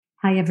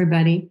Hi,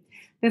 everybody.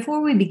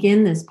 Before we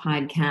begin this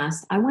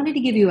podcast, I wanted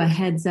to give you a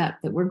heads up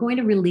that we're going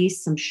to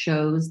release some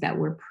shows that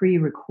were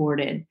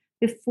pre-recorded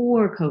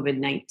before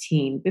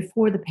COVID-19,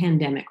 before the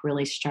pandemic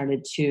really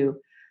started to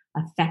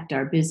affect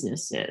our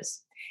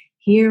businesses.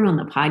 Here on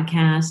the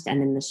podcast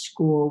and in the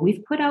school,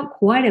 we've put out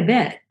quite a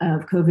bit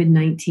of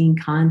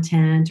COVID-19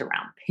 content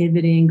around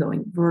pivoting,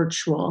 going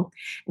virtual,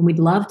 and we'd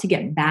love to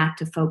get back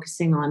to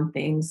focusing on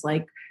things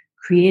like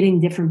creating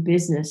different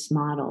business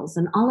models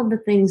and all of the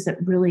things that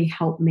really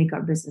help make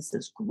our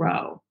businesses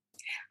grow.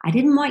 I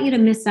didn't want you to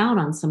miss out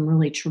on some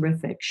really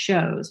terrific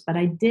shows, but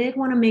I did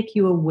want to make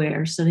you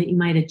aware so that you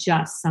might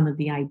adjust some of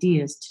the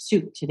ideas to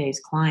suit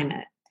today's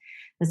climate.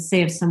 Let's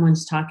say if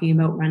someone's talking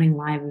about running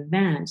live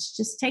events,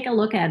 just take a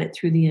look at it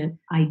through the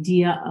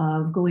idea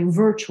of going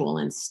virtual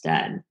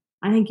instead.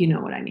 I think you know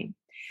what I mean.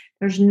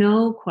 There's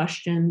no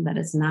question that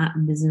it's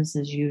not business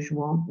as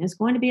usual. It's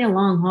going to be a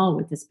long haul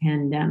with this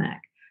pandemic.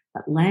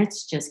 But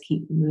let's just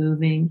keep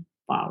moving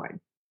forward.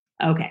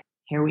 Okay,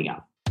 here we go.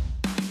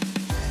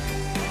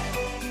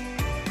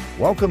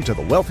 Welcome to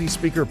the Wealthy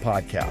Speaker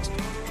Podcast,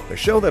 the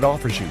show that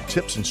offers you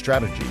tips and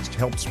strategies to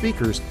help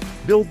speakers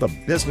build the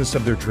business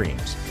of their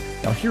dreams.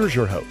 Now here's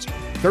your host,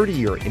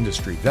 30-year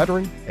industry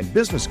veteran and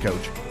business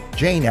coach,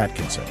 Jane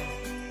Atkinson.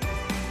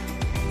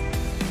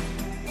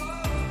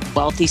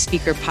 Wealthy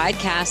Speaker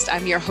Podcast.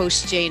 I'm your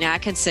host, Jane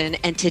Atkinson,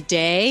 and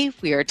today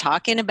we are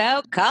talking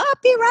about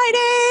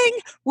copywriting.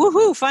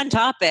 Woohoo, fun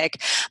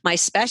topic. My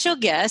special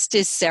guest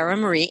is Sarah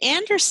Marie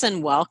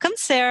Anderson. Welcome,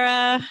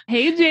 Sarah.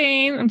 Hey,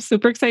 Jane. I'm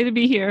super excited to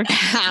be here.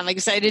 I'm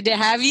excited to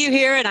have you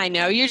here, and I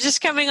know you're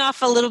just coming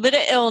off a little bit of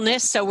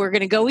illness, so we're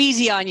going to go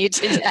easy on you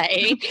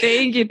today.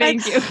 Thank you.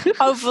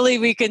 Hopefully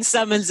we can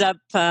summons up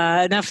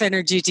enough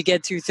energy to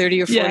get through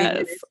 30 or 40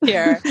 minutes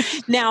here.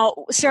 Now,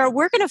 Sarah,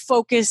 we're going to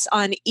focus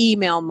on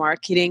email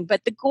marketing,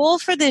 but the goal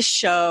for this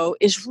show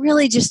is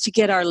really just to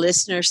get our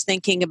listeners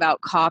thinking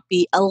about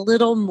copy a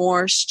little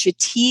more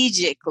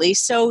strategically.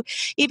 So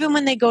even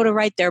when they go to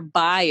write their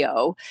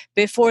bio,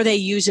 before they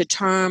use a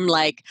term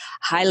like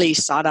highly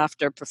sought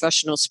after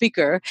professional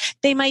speaker,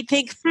 they might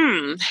think,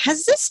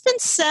 has this been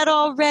said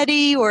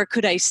already? Or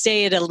could I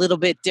say it a little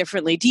bit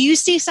differently? Do you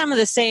see some of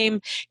the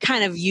same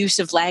kind of use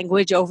of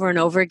language over and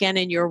over again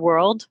in your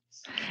world?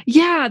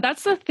 Yeah,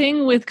 that's the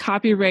thing with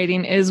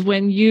copywriting is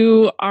when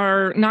you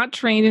are not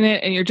trained in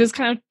it and you're just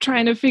kind of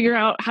trying to figure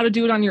out how to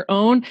do it on your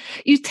own,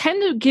 you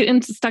tend to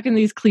get stuck in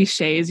these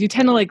cliches. You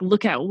tend to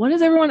look at what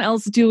is everyone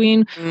else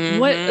doing? Mm-hmm.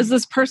 What is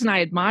this person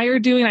I admire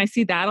doing? I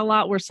see that a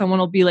lot where someone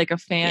will be like a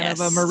fan of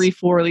a Marie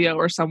Forleo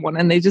or someone,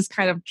 and they just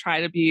kind of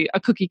try to be a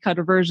cookie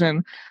cutter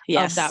version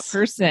of that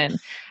person.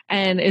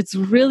 And it's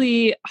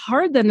really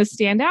hard then to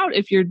stand out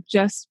if you're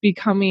just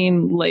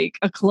becoming like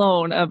a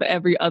clone of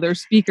every other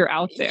speaker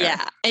out there.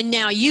 Yeah. And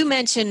now you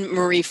mentioned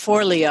Marie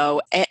Forleo,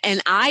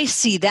 and I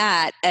see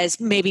that as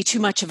maybe too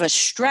much of a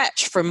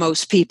stretch for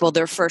most people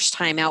their first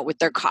time out with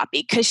their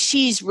copy, because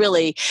she's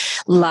really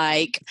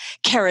like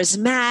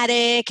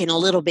charismatic and a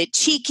little bit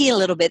cheeky, a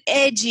little bit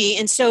edgy.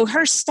 And so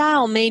her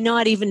style may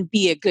not even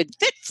be a good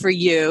fit for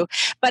you.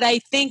 But I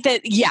think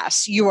that,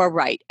 yes, you are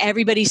right.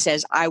 Everybody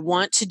says, I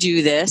want to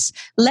do this.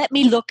 Let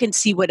me look and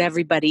see what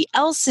everybody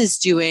else is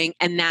doing.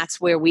 And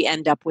that's where we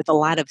end up with a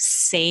lot of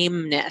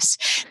sameness.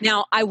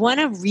 Now, I want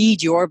to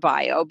read your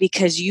bio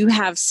because you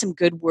have some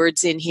good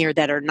words in here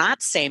that are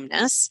not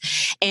sameness.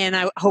 And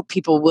I hope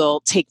people will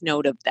take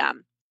note of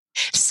them.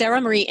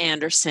 Sarah Marie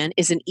Anderson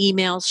is an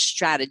email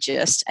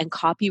strategist and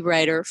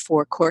copywriter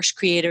for course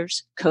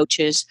creators,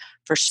 coaches,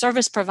 for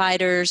service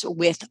providers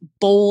with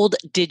bold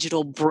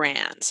digital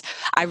brands.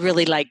 I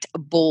really liked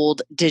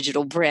bold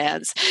digital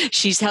brands.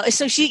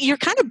 You're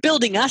kind of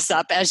building us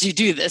up as you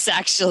do this,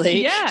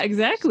 actually. Yeah,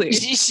 exactly.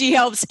 She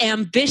helps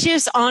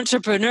ambitious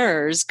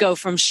entrepreneurs go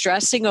from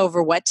stressing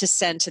over what to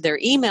send to their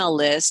email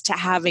list to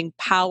having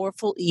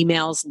powerful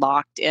emails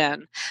locked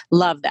in.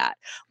 Love that.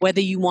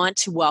 Whether you want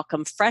to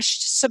welcome fresh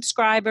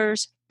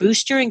subscribers,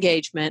 boost your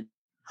engagement,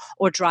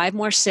 or drive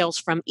more sales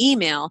from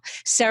email,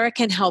 Sarah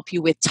can help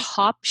you with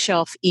top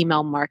shelf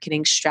email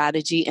marketing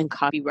strategy and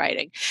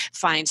copywriting.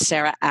 Find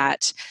Sarah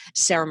at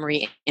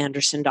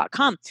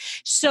sarahmarieanderson.com.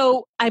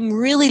 So I'm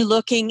really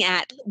looking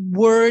at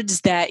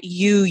words that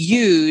you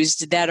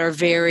used that are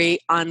very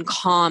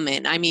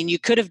uncommon. I mean, you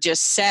could have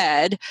just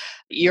said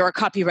you're a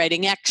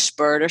copywriting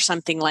expert or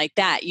something like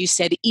that. You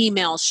said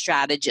email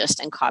strategist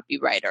and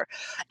copywriter.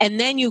 And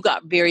then you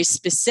got very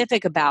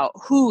specific about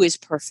who is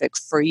perfect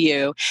for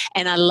you.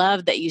 And I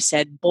love that you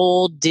said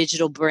bold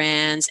digital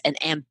brands and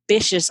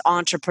ambitious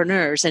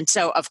entrepreneurs. And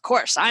so, of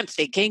course, I'm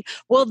thinking,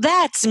 well,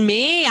 that's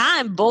me.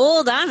 I'm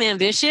bold. I'm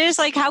ambitious.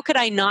 Like, how could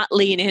I not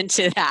lean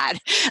into that?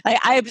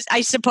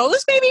 I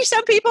suppose maybe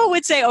some people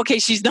would say, okay,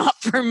 she's not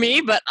for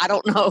me, but I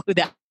don't know who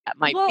that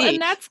might be.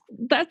 And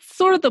that's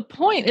sort of the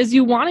point, is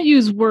you want to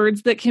use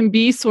words that can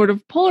be sort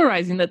of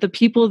polarizing, that the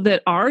people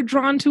that are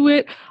drawn to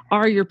it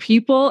are your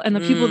people, and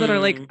the people that are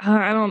like,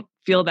 I don't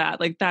feel that,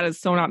 like, that is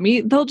so not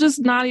me, they'll just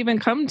not even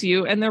come to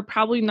you, and they're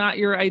probably not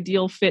your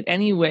ideal fit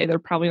anyway. They're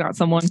probably not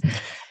someone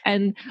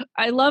And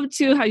I love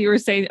too how you were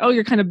saying, oh,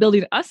 you're kind of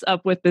building us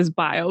up with this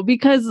bio,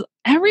 because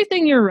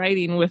everything you're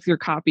writing with your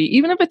copy,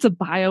 even if it's a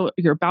bio,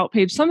 your about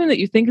page, something that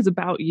you think is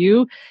about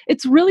you,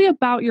 it's really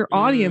about your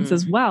audience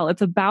as well.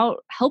 It's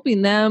about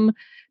helping them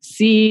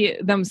see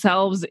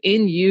themselves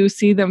in you,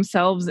 see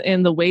themselves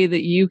in the way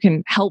that you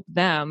can help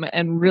them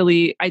and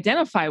really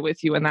identify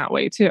with you in that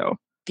way too.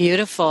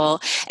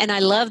 Beautiful. And I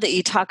love that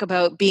you talk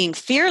about being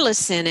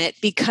fearless in it,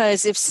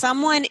 because if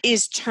someone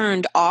is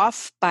turned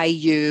off by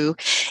you,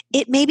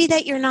 it may be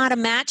that you're not a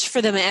match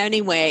for them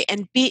anyway.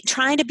 And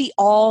trying to be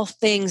all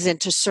things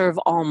and to serve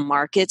all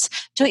markets,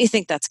 don't you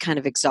think that's kind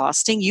of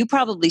exhausting? You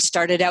probably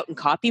started out in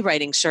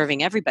copywriting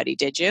serving everybody,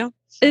 did you?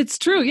 It's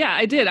true. Yeah,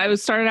 I did. I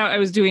was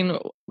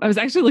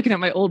actually looking at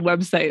my old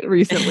website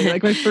recently,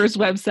 like my first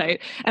website.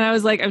 And I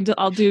was like,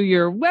 I'll do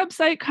your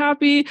website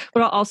copy,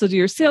 but I'll also do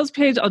your sales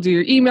page. I'll do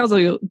your emails.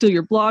 I'll do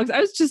your blogs. I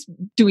was just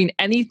doing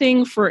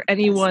anything for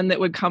anyone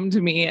that would come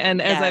to me.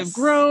 And as I've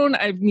grown,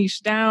 I've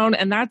niched down.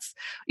 And that's,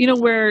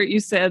 where you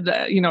said,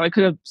 I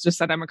could have just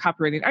said I'm a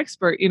copywriting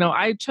expert.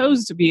 I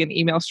chose to be an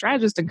email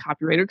strategist and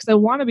copywriter because I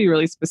want to be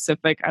really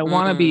specific. I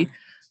want to be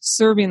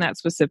serving that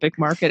specific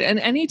market. And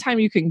anytime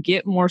you can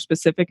get more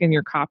specific in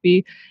your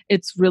copy,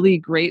 it's really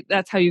great.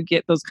 That's how you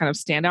get those kind of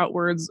standout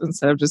words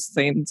instead of just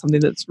saying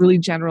something that's really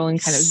general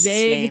and kind of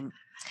vague. Same.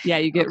 Yeah,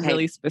 you get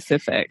really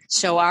specific.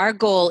 So our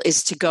goal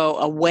is to go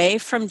away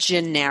from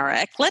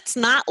generic. Let's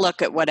not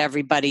look at what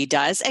everybody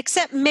does,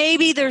 except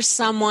maybe there's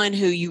someone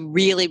who you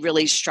really,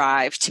 really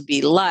strive to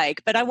be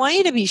like. But I want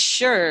you to be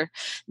sure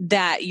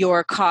that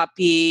your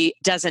copy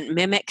doesn't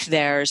mimic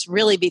theirs.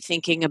 Really be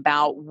thinking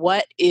about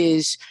what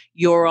is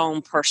your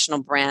own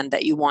personal brand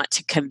that you want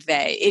to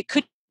convey. It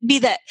could be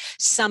that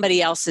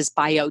somebody else's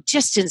bio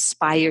just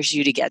inspires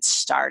you to get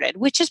started,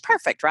 which is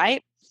perfect,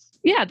 right?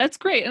 Yeah, that's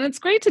great. And it's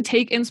great to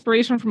take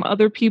inspiration from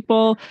other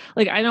people.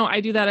 Like, I know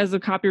I do that as a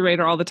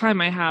copywriter all the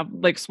time. I have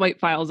like swipe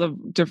files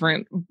of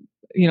different,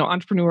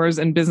 entrepreneurs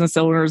and business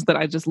owners that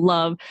I just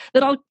love,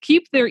 that I'll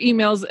keep their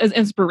emails as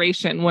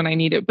inspiration when I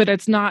need it. But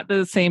it's not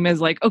the same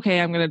as like,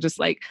 okay, I'm going to just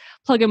like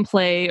plug and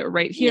play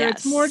right here. Yes.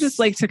 It's more just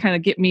like to kind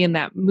of get me in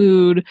that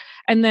mood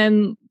and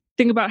then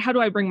think about how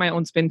do I bring my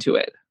own spin to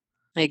it.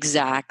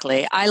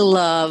 Exactly. I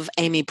love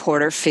Amy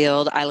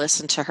Porterfield. I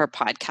listen to her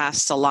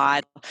podcast a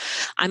lot.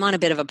 I'm on a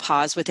bit of a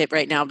pause with it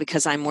right now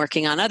because I'm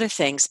working on other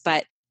things,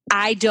 but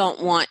I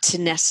don't want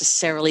to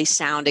necessarily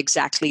sound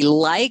exactly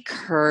like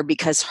her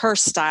because her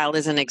style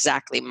isn't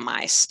exactly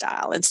my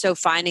style. And so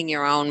finding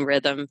your own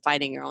rhythm,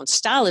 finding your own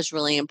style is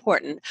really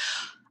important.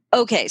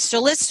 Okay, so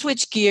let's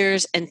switch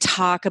gears and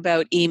talk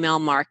about email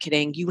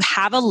marketing. You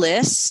have a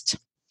list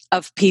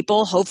of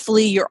people,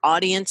 hopefully your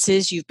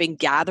audiences, you've been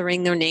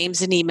gathering their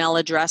names and email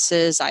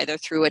addresses either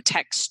through a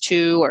text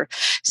to or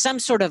some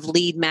sort of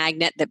lead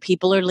magnet that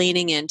people are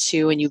leaning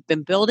into, and you've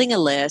been building a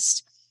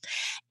list,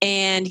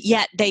 and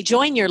yet they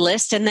join your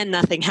list and then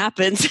nothing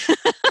happens.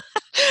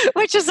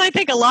 Which is, I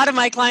think, a lot of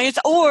my clients,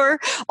 or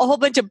a whole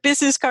bunch of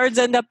business cards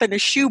end up in a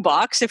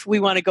shoebox if we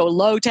want to go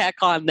low tech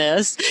on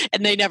this,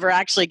 and they never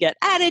actually get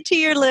added to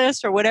your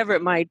list or whatever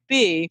it might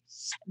be.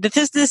 The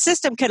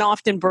system can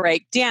often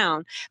break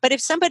down. But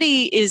if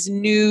somebody is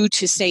new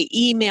to, say,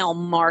 email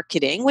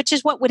marketing, which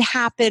is what would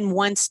happen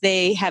once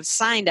they have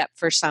signed up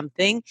for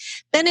something,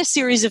 then a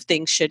series of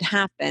things should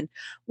happen.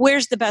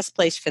 Where's the best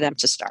place for them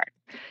to start?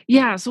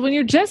 Yeah. So when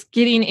you're just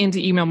getting into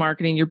email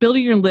marketing, you're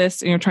building your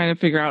list and you're trying to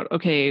figure out,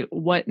 okay,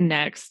 what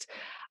next?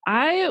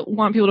 I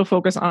want people to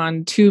focus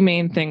on two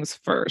main things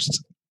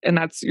first, and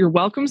that's your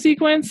welcome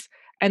sequence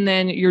and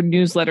then your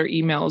newsletter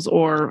emails,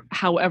 or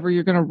however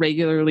you're going to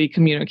regularly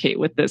communicate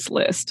with this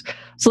list.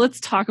 So let's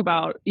talk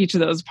about each of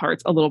those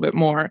parts a little bit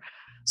more.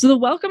 So the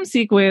welcome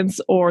sequence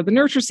or the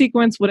nurture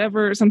sequence,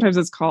 whatever, sometimes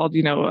it's called,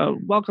 a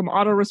welcome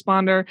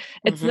autoresponder.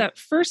 It's that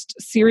first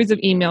series of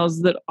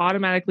emails that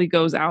automatically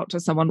goes out to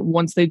someone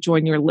once they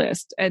join your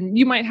list. And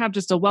you might have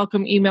just a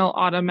welcome email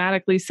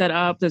automatically set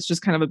up. That's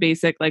just kind of a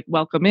basic, like,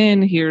 welcome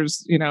in,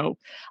 here's, a little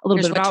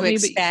bit about me.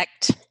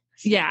 Expect.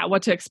 Yeah,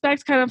 what to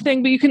expect kind of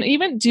thing. But you can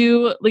even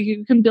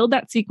you can build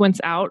that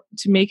sequence out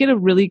to make it a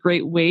really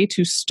great way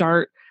to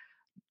start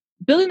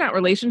building that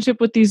relationship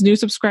with these new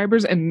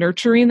subscribers and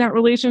nurturing that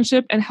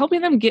relationship and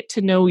helping them get to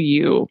know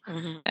you.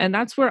 And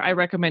that's where I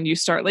recommend you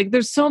start. Like,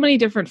 there's so many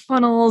different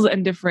funnels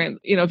and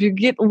different, if you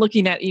get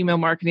looking at email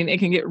marketing, it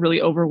can get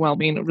really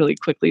overwhelming really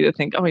quickly to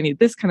think, oh, I need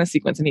this kind of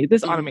sequence. I need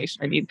this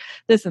automation. I need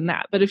this and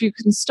that. But if you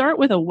can start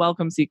with a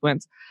welcome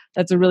sequence,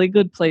 that's a really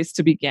good place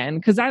to begin,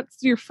 because that's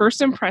your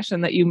first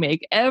impression that you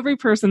make. Every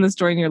person that's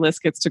joining your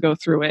list gets to go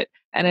through it.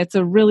 And it's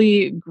a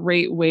really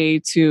great way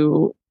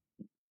to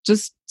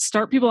just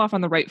start people off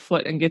on the right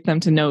foot and get them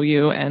to know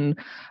you and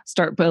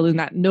start building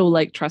that know,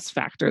 like, trust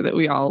factor that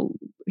we all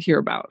hear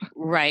about.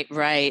 Right.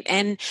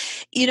 And,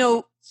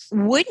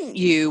 wouldn't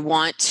you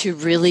want to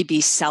really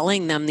be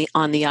selling them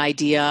on the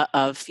idea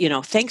of,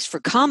 thanks for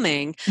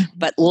coming,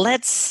 but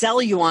let's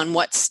sell you on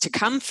what's to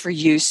come for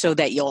you so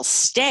that you'll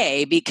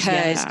stay?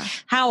 Because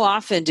how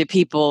often do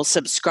people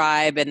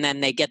subscribe and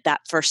then they get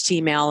that first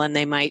email and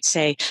they might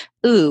say,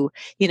 ooh,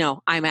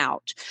 I'm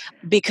out,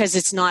 because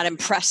it's not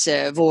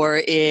impressive,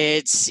 or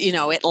it's,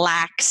 it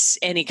lacks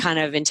any kind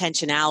of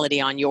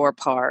intentionality on your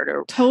part,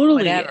 or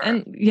whatever.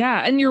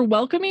 And your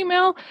welcome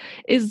email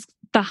is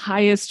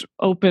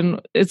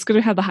it's going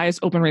to have the highest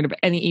open rate of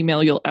any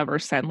email you'll ever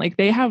send. Like,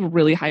 they have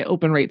really high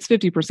open rates,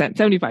 50%,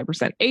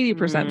 75%,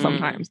 80%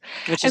 sometimes.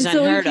 Which is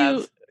unheard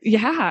of.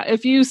 Yeah,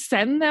 if you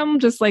send them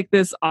just like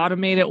this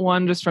automated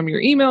one just from your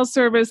email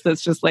service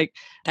that's just like,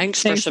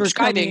 thanks for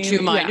subscribing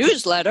to my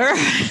newsletter.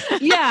 Or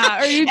you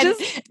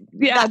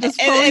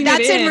and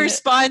that's in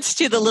response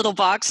to the little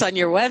box on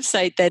your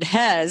website that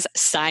has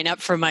sign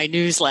up for my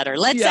newsletter.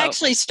 Let's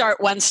actually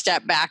start one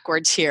step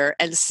backwards here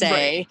and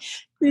say,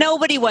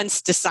 nobody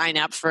wants to sign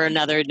up for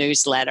another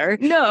newsletter.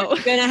 No.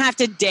 You're going to have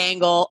to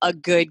dangle a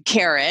good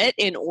carrot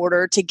in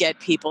order to get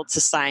people to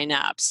sign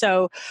up.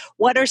 So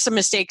what are some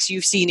mistakes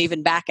you've seen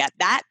even back at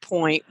that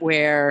point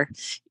where,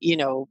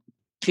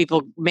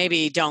 people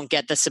maybe don't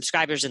get the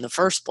subscribers in the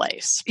first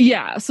place?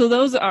 Yeah. So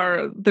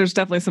there's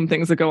definitely some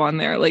things that go on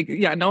there. Like,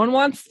 no one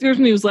wants your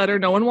newsletter.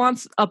 No one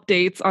wants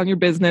updates on your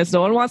business.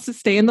 No one wants to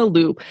stay in the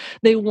loop.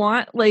 They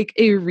want like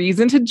a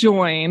reason to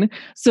join.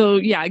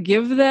 So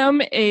give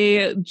them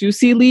a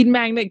juicy lead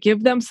magnet,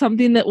 give them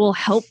something that will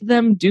help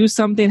them do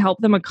something,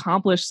 help them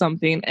accomplish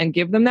something, and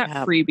give them that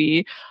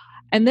freebie.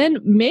 And then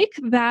make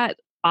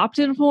that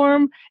opt-in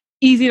form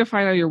easy to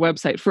find on your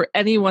website for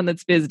anyone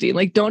that's visiting.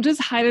 Like, don't just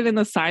hide it in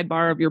the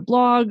sidebar of your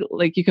blog.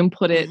 Like, you can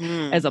put it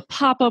as a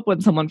pop-up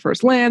when someone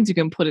first lands. You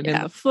can put it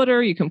in the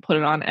footer. You can put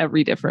it on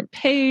every different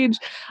page.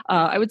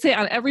 I would say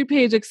on every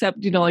page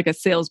except, like a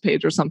sales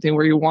page or something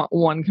where you want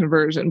one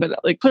conversion,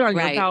 but like put it on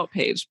your about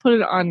page, put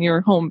it on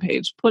your home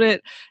page, put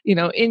it,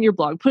 in your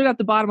blog, put it at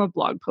the bottom of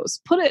blog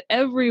posts, put it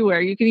everywhere.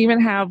 You can even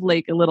have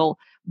like a little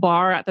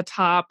bar at the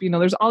top.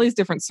 There's all these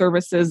different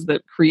services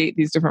that create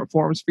these different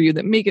forms for you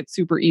that make it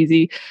super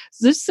easy.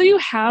 Just so you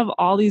have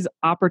all these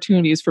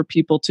opportunities for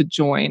people to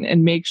join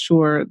and make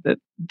sure that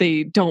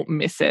they don't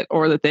miss it,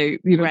 or that they,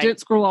 didn't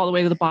scroll all the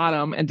way to the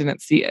bottom and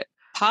didn't see it.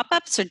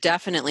 Pop-ups are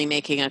definitely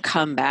making a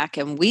comeback,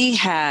 and we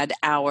had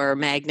our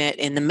magnet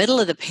in the middle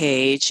of the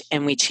page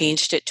and we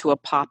changed it to a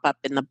pop-up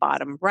in the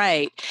bottom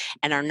right,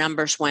 and our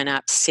numbers went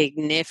up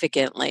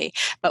significantly.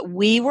 But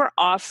we were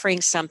offering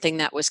something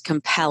that was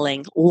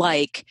compelling,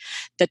 like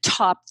the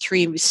top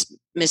 3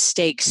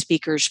 mistakes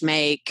speakers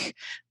make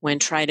when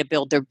trying to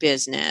build their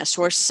business,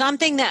 or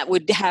something that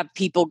would have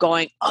people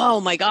going, oh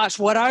my gosh,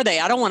 what are they?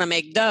 I don't want to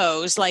make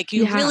those. Like,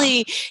 you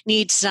really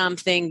need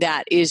something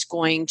that is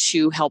going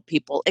to help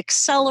people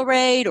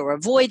accelerate or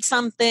avoid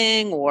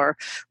something, or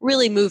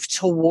really move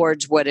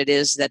towards what it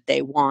is that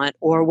they want,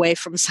 or away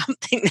from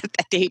something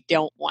that they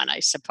don't want,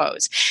 I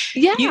suppose.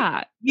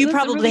 Yeah. You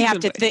probably really have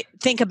to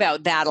think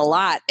about that a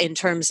lot in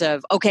terms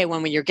of, okay,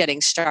 when you're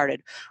getting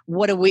started,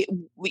 what do we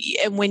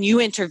and when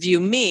you interview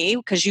me,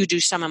 because you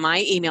do some of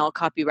my email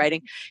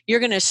copywriting,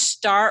 you're going to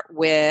start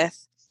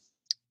with,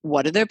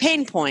 what are their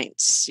pain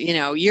points?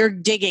 You're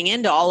digging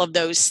into all of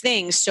those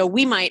things. So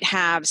we might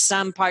have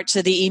some parts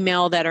of the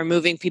email that are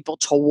moving people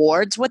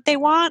towards what they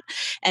want,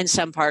 and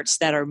some parts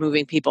that are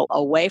moving people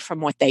away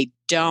from what they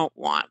don't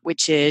want,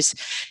 which is,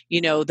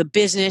 the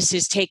business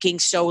is taking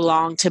so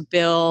long to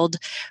build.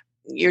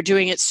 You're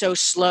doing it so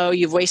slow,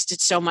 you've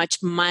wasted so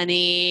much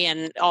money,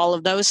 and all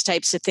of those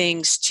types of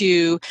things,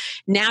 to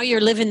now you're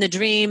living the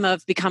dream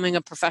of becoming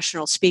a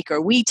professional speaker.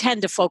 We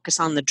tend to focus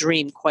on the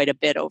dream quite a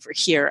bit over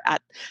here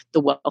at the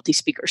Wealthy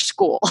Speaker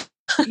School.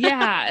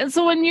 And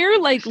so when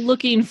you're like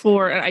looking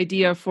for an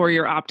idea for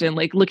your opt-in,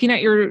 like looking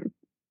at your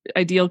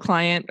ideal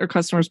client or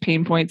customer's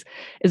pain points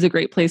is a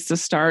great place to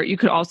start. You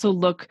could also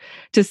look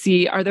to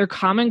see, are there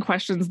common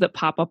questions that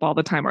pop up all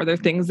the time? Are there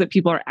things that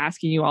people are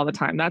asking you all the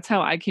time? That's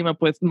how I came up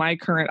with my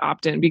current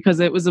opt-in, because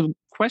it was a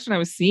question I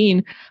was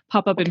seeing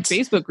pop up in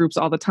Facebook groups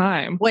all the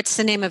time. What's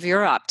the name of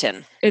your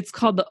opt-in? It's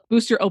called the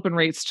Boost Your Open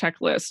Rates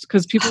Checklist,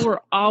 because people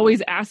were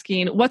always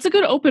asking, what's a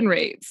good open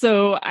rate?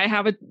 So I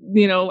have I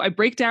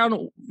break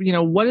down,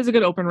 what is a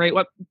good open rate?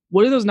 What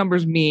do those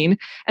numbers mean?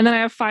 And then I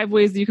have 5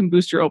 ways that you can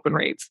boost your open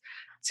rates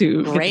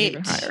to get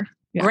even higher.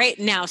 Yeah. Great.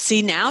 Now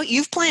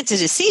you've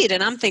planted a seed,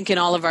 and I'm thinking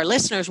all of our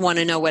listeners want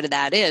to know what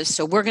that is.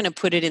 So we're going to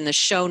put it in the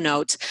show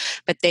notes,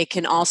 but they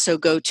can also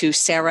go to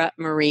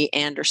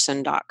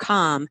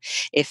sarahmarieanderson.com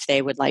if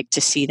they would like to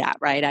see that,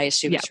 right? I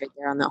assume it's right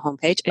there on the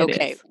homepage.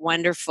 Okay,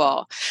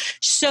 wonderful.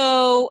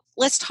 So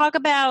let's talk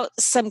about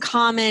some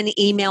common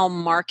email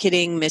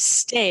marketing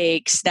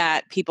mistakes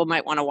that people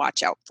might want to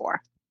watch out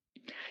for.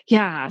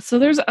 Yeah. So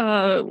there's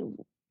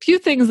few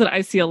things that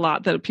I see a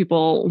lot that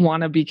people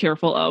want to be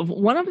careful of.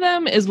 One of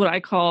them is what I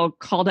call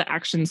to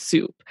action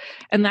soup.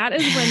 And that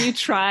is when you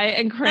try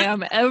and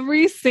cram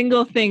every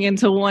single thing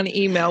into one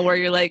email where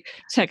you're like,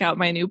 check out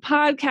my new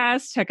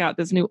podcast, check out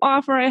this new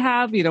offer I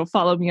have,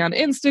 follow me on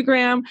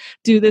Instagram,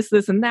 do this,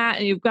 and that.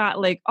 And you've got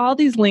like all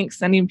these links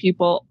sending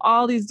people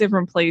all these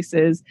different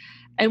places.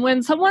 And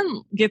when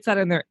someone gets that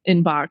in their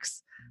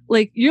inbox,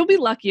 like you'll be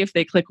lucky if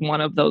they click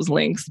one of those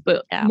links,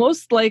 but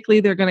most likely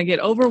they're going to get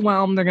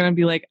overwhelmed. They're going to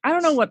be like, I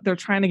don't know what they're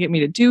trying to get me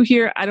to do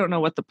here. I don't know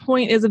what the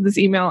point is of this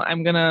email.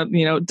 I'm going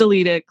to,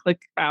 delete it,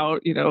 click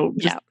out,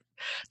 just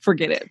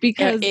forget it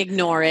because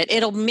ignore it.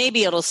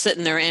 It'll sit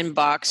in their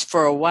inbox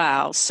for a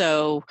while.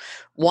 So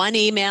one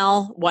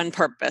email, one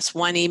purpose,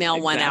 one email,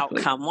 one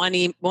outcome, one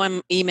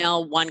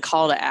email, one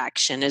call to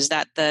action. Is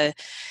that the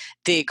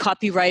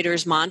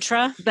copywriter's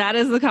mantra? That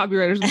is the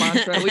copywriter's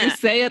mantra. We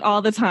say it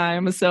all the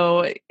time.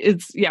 So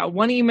it's,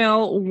 one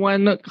email,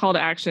 one call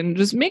to action.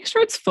 Just make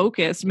sure it's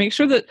focused. Make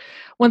sure that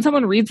when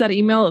someone reads that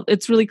email,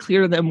 it's really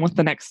clear to them what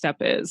the next step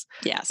is.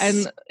 Yes.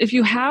 And if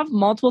you have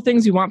multiple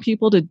things you want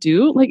people to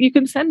do, like you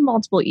can send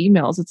multiple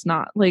emails. It's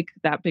not like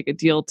that big a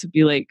deal to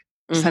be like,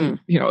 send,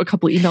 a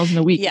couple emails in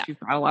a week if you've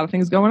got a lot of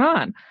things going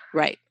on.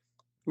 Right.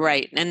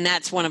 Right. And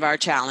that's one of our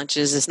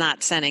challenges is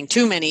not sending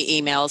too many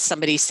emails.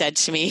 Somebody said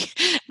to me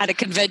at a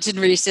convention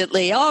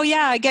recently, oh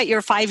yeah, I get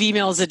your 5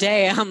 emails a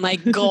day. I'm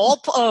like,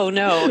 gulp. Oh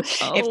no.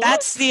 If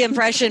that's the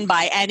impression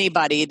by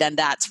anybody, then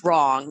that's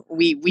wrong.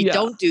 We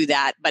don't do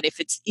that. But if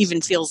it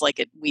even feels like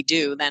it, we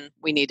do, then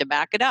we need to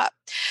back it up.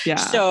 Yeah.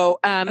 So,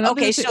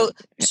 okay. So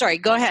sorry,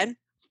 go ahead.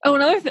 Oh,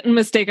 another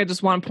mistake I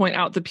just want to point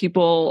out to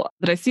people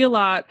that I see a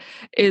lot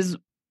is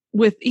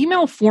with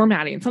email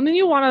formatting. Something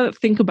you want to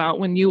think about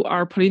when you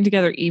are putting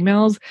together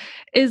emails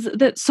is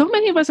that so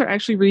many of us are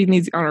actually reading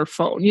these on our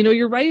phone.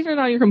 You're writing it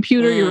on your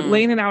computer, you're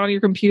laying it out on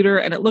your computer,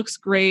 and it looks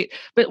great.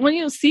 But when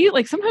you see,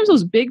 like sometimes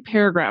those big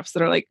paragraphs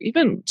that are like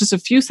even just a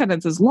few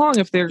sentences long,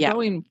 if they're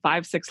going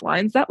 5-6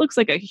 lines, that looks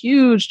like a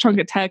huge chunk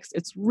of text.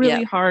 It's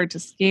really hard to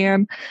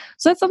scan.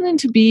 So that's something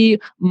to be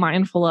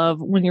mindful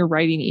of when you're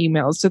writing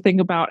emails, to think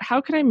about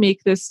how can I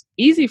make this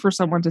easy for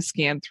someone to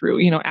scan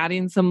through,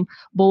 adding some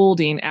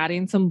bolding,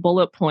 adding some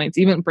bullet points,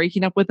 even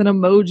breaking up with an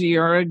emoji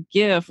or a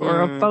GIF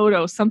or a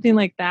photo, something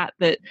like that,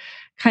 that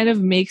kind of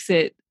makes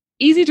it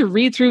easy to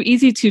read through,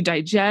 easy to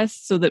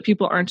digest, so that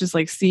people aren't just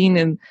like seeing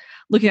and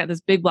looking at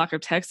this big block of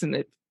text and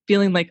it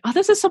feeling like, oh,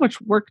 this is so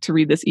much work to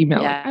read this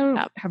email. Like, I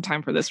don't have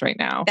time for this right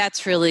now.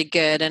 That's really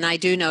good. And I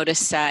do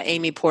notice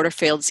Amy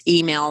Porterfield's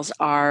emails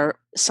are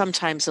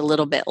sometimes a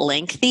little bit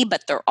lengthy,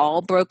 but they're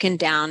all broken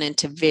down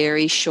into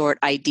very short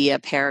idea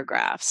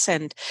paragraphs.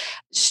 And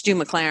Stu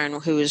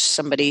McLaren, who is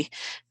somebody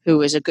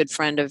who is a good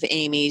friend of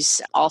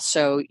Amy's,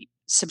 also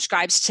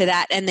subscribes to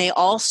that. And they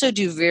also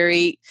do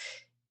very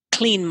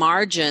clean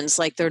margins,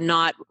 like they're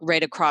not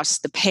right across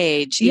the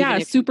page. Yeah,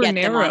 even if super you get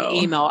narrow. them on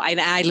email.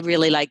 I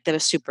really like the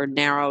super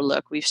narrow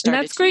look. We've started.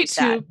 And that's great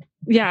to use too.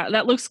 Yeah,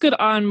 that looks good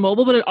on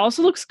mobile, but it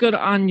also looks good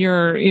on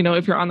your,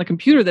 if you're on the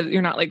computer, that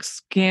you're not like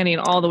scanning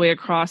all the way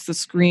across the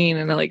screen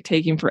and like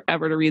taking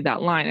forever to read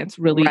that line. It's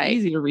really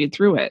easy to read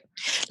through it.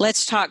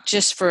 Let's talk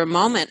just for a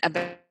moment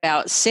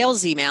about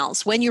sales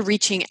emails. When you're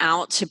reaching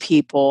out to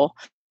people,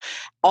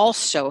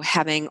 also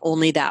having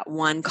only that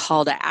one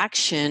call to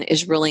action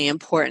is really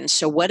important.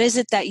 So what is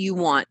it that you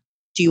want?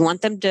 Do you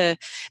want them to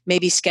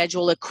maybe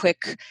schedule a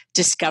quick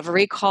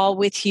discovery call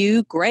with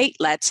you? Great.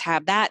 Let's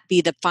have that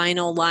be the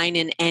final line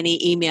in any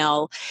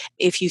email.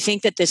 If you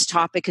think that this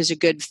topic is a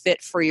good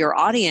fit for your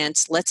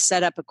audience, let's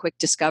set up a quick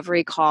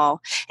discovery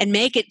call and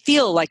make it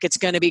feel like it's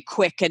going to be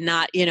quick and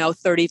not,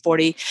 30,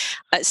 40,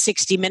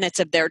 60 minutes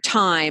of their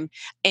time,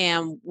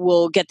 and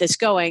we'll get this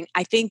going.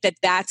 I think that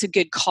that's a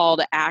good call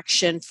to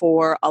action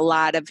for a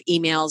lot of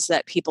emails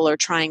that people are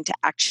trying to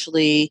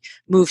actually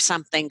move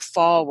something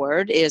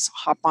forward, is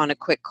hop on a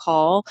quick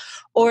call.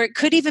 Or it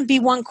could even be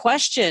one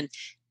question.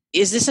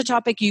 Is this a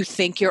topic you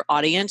think your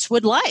audience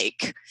would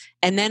like?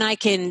 And then I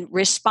can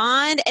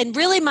respond. And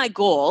really my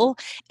goal,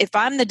 if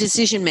I'm the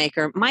decision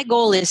maker, my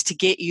goal is to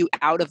get you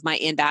out of my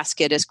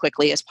in-basket as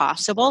quickly as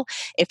possible.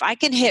 If I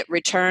can hit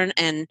return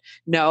and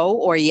no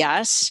or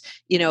yes,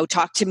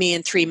 talk to me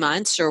in 3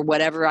 months or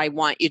whatever I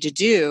want you to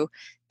do,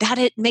 that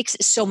it makes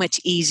it so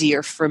much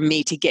easier for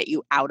me to get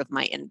you out of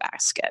my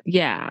in-basket.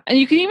 Yeah. And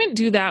you can even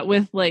do that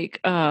with like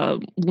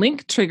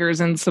link triggers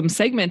and some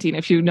segmenting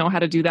if you know how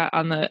to do that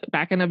on the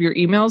back end of your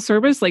email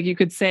service. Like you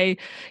could say,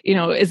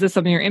 is this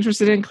something you're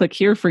interested in? Click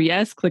here for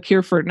yes, click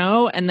here for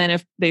no. And then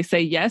if they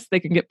say yes, they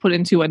can get put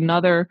into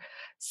another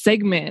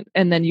segment,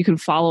 and then you can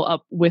follow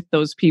up with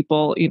those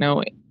people,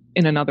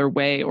 in another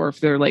way. Or if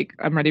they're like,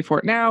 I'm ready for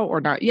it now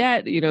or not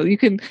yet, you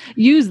can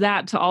use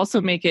that to also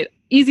make it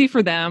easy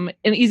for them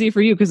and easy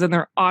for you, because then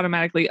they're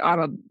automatically on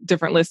a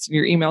different list in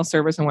your email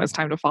service. And when it's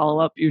time to follow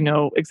up,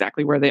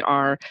 exactly where they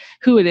are,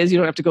 who it is. You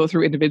don't have to go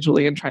through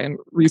individually and try and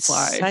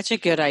reply. Such a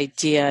good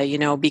idea,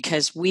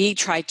 because we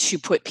try to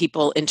put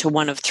people into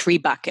one of 3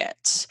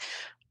 buckets.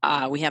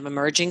 We have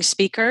emerging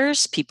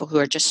speakers, people who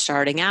are just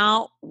starting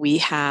out. We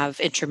have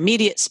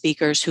intermediate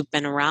speakers who've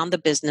been around the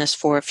business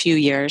for a few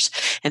years.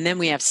 And then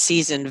we have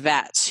seasoned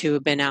vets who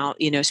have been out,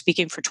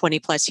 speaking for 20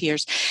 plus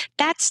years.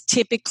 That's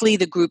typically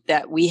the group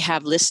that we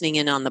have listening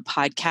in on the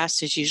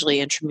podcast, is usually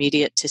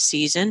intermediate to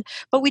seasoned.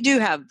 But we do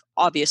have,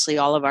 obviously,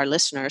 all of our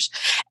listeners.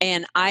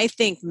 And I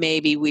think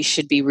maybe we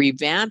should be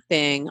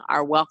revamping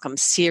our welcome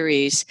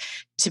series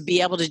to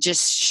be able to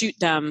just shoot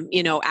them,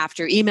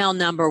 after email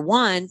number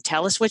 1,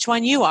 tell us which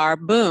one you are,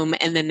 boom,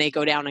 and then they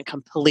go down a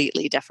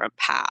completely different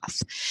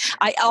path.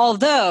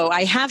 Although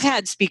I have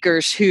had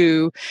speakers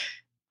who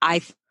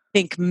I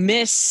think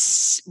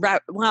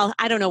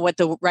I don't know what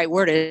the right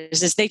word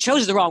is they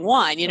chose the wrong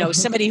one.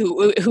 Somebody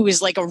who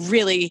is like a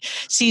really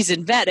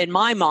seasoned vet in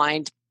my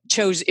mind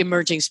chose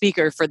emerging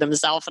speaker for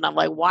themselves. And I'm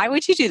like, why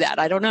would you do that?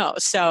 I don't know.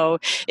 So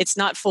it's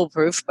not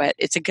foolproof, but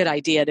it's a good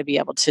idea to be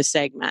able to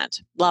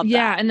segment. Love that.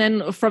 Yeah. And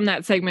then from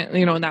that segment,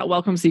 in that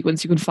welcome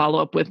sequence, you can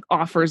follow up with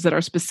offers that are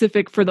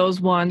specific for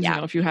those ones.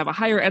 Yeah. If you have a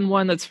higher end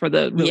one, that's for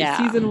the really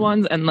seasoned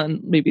ones. And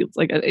then maybe it's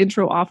like an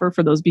intro offer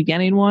for those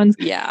beginning ones.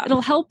 Yeah.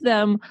 It'll help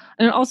them.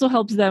 And it also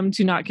helps them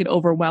to not get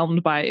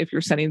overwhelmed by if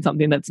you're sending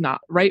something that's not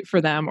right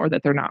for them or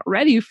that they're not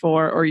ready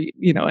for, or,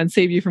 and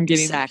save you from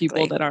getting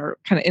people that are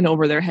kind of in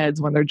over their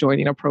heads when they're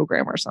joining a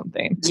program or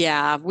something.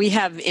 Yeah, we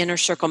have Inner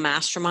Circle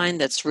Mastermind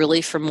that's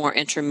really for more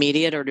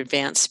intermediate or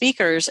advanced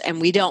speakers,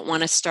 and we don't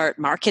want to start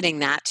marketing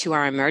that to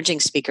our emerging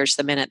speakers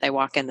the minute they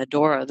walk in the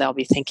door. They'll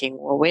be thinking,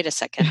 well, wait a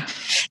second,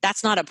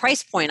 that's not a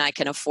price point I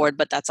can afford,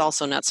 but that's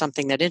also not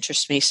something that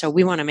interests me. So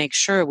we want to make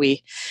sure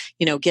we,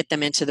 get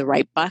them into the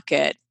right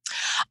bucket.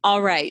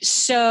 All right,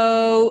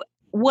 so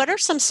what are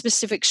some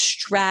specific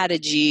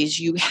strategies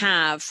you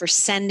have for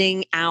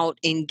sending out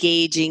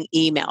engaging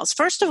emails?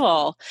 First of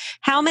all,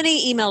 how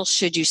many emails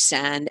should you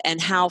send and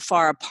how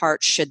far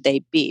apart should they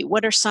be?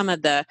 What are some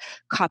of the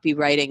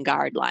copywriting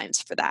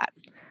guidelines for that?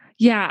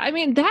 Yeah, I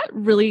mean, that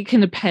really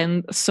can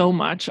depend so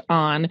much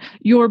on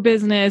your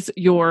business,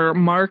 your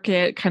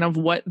market, kind of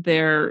what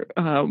their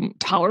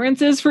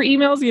tolerance is for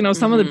emails.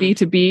 Some of the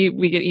B2B,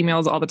 we get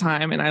emails all the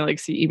time, and I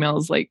see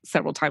emails like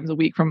several times a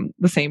week from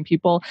the same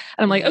people.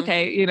 And I'm like,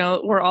 okay,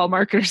 we're all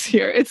marketers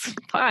here. It's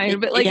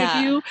fine. But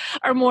if you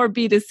are more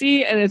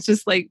B2C and it's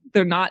just like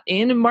they're not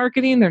in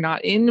marketing, they're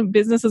not in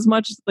business as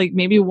much, like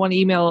maybe one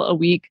email a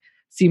week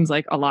seems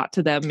like a lot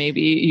to them.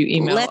 Maybe you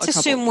email. Let's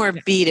assume we're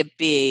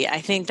B2B.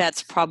 I think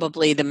that's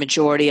probably the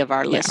majority of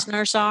our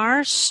listeners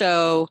are.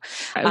 So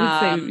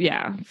I would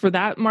say, for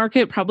that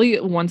market, probably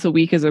once a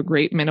week is a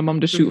great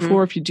minimum to shoot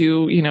for. If you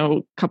do,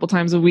 a couple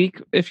times a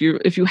week, if you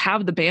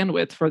have the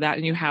bandwidth for that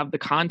and you have the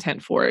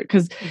content for it,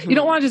 because you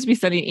don't want to just be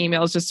sending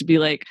emails just to be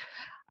like,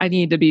 I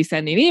need to be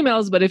sending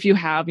emails. But if you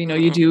have,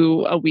 you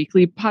do a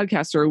weekly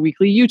podcast or a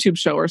weekly YouTube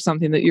show or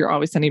something that you're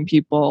always sending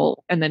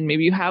people, and then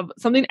maybe you have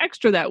something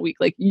extra that week,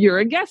 like you're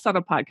a guest on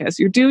a podcast,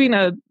 you're doing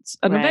an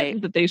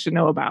event that they should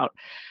know about,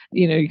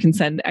 you can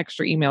send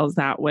extra emails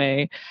that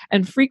way.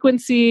 And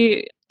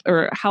frequency,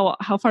 or how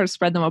far to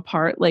spread them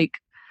apart, like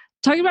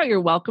talking about your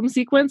welcome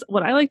sequence,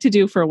 what I like to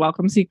do for a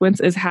welcome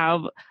sequence is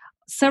have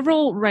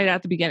several right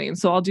at the beginning.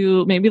 So I'll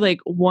do maybe like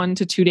 1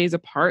 to 2 days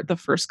apart, the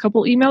first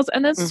couple emails,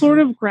 and then sort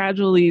of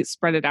gradually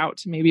spread it out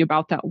to maybe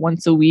about that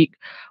once a week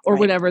or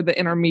whatever the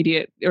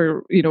intermediate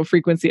or,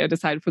 frequency I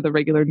decide for the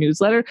regular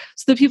newsletter.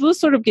 So that people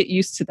sort of get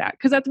used to that.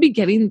 Because at the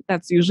beginning,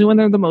 that's usually when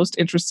they're the most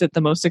interested, the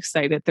most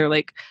excited. They're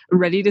like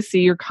ready to see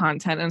your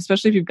content. And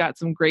especially if you've got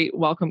some great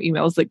welcome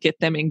emails that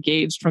get them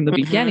engaged from the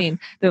beginning,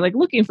 they're like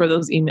looking for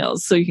those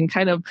emails. So you can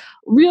kind of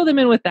reel them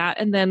in with that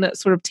and then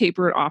sort of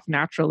taper it off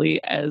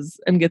naturally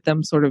and get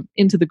them sort of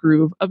into the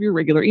groove of your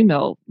regular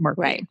email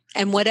marketing. Right.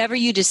 And whatever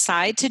you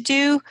decide to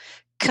do,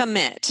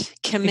 commit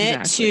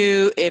Exactly.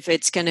 to, if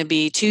it's going to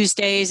be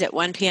Tuesdays at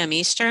 1 p.m.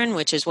 Eastern,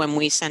 which is when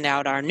we send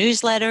out our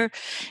newsletter,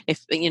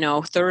 if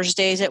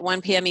Thursdays at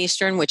 1 p.m.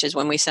 Eastern, which is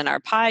when we send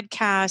our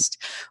podcast.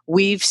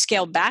 We've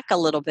scaled back a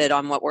little bit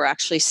on what we're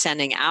actually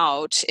sending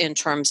out in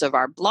terms of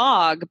our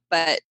blog,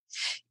 but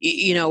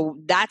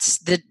that's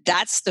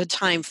the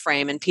time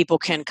frame, and people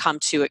can come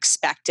to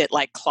expect it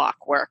like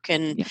clockwork.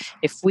 And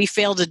if we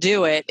fail to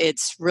do it,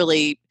 it's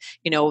really,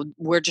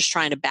 we're just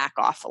trying to back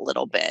off a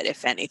little bit,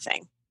 if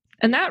anything.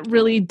 And that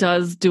really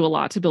does do a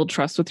lot to build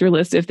trust with your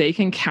list. If they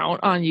can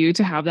count on you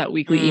to have that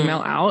weekly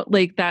email out,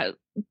 like that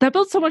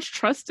builds so much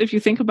trust. If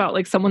you think about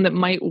like someone that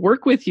might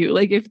work with you,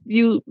 like if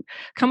you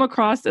come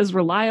across as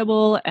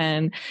reliable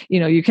and,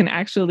 you can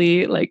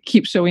actually like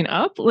keep showing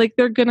up, like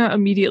they're going to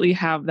immediately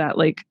have that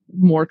like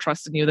more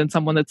trust in you than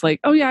someone that's like,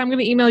 oh yeah, I'm going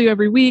to email you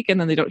every week. And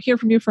then they don't hear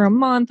from you for a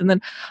month. And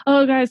then,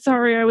 oh guys,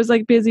 sorry, I was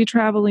like busy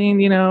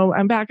traveling,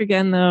 I'm back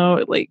again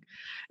though. Like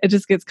it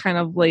just gets kind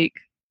of like,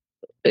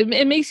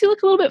 it makes you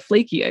look a little bit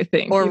flaky, I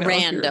think. Or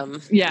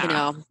random.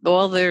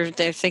 Well,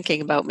 they're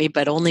thinking about me,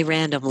 but only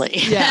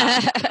randomly.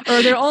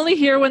 Or they're only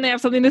here when they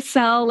have something to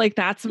sell. Like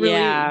that's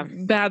really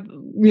bad,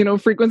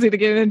 frequency to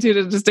get into,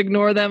 to just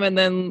ignore them and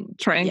then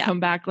try and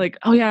come back like,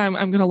 oh yeah, I'm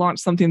going to launch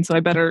something. So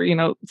I better,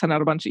 send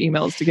out a bunch of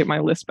emails to get my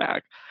list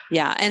back.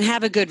 Yeah, and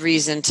have a good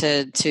reason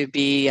to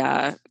be,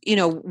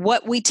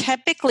 what we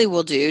typically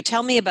will do.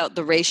 Tell me about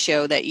the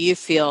ratio that you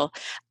feel.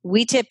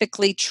 We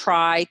typically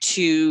try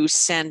to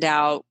send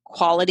out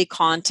quality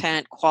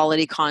content,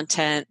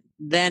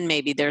 then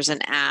maybe there's an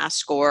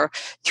ask, or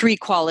 3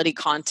 quality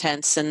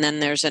contents, and then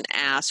there's an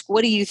ask.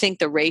 What do you think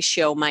the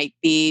ratio might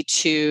be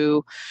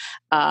to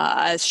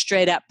a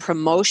straight up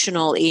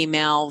promotional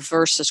email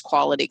versus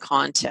quality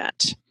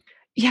content?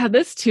 Yeah,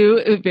 this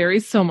too, it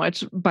varies so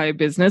much by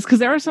business because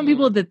there are some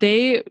people that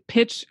they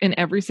pitch in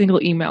every single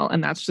email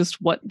and that's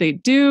just what they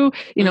do.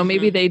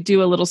 Maybe they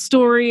do a little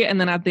story and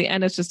then at the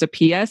end it's just a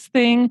PS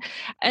thing.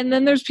 And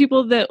then there's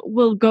people that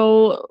will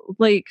go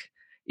like,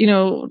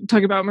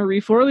 talk about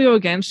Marie Forleo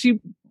again. She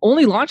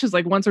only launches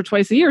like once or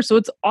twice a year. So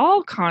it's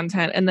all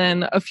content. And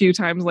then a few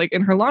times like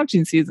in her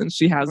launching season,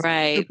 she has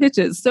her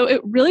pitches. So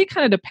it really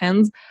kind of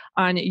depends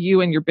on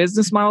you and your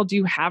business model. Do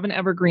you have an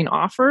evergreen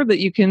offer that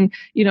you can,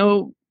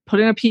 put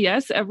in a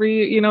PS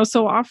every,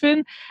 so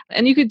often?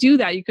 And you could do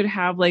that. You could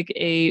have like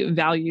a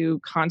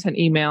value content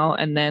email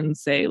and then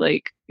say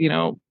like,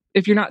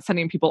 if you're not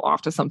sending people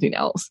off to something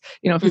else,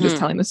 if you're just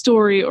telling the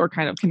story or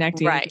kind of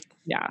connecting. Right.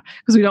 Yeah.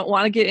 Because we don't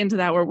want to get into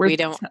that where we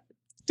don't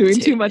doing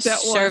too much at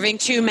once. Serving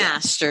two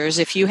masters.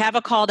 If you have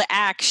a call to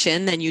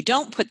action, then you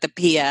don't put the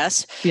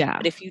PS. Yeah.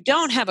 But if you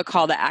don't have a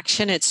call to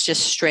action, it's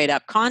just straight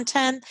up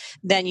content,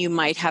 then you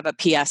might have a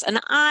PS.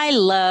 And I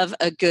love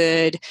a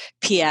good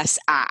PS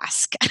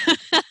ask.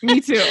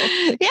 Me too.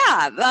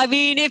 Yeah. I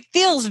mean, it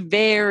feels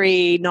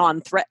very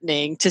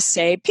non-threatening to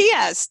say,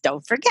 PS,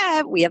 don't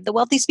forget, we have the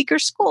Wealthy Speaker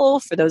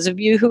School for those of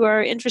you who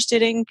are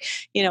interested in,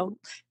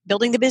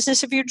 building the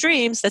business of your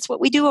dreams. That's what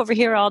we do over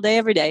here all day,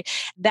 every day.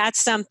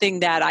 That's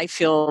something that I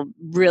feel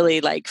really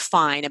like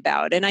fine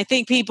about. And I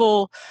think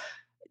people,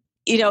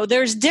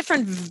 there's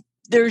different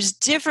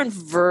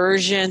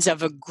versions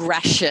of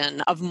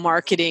aggression, of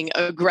marketing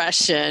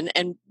aggression.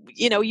 And,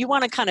 you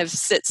want to kind of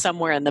sit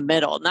somewhere in the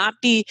middle, not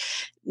be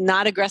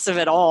not aggressive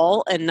at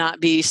all and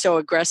not be so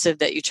aggressive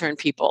that you turn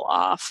people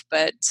off,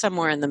 but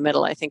somewhere in the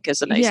middle, I think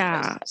is a nice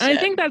place to sit. And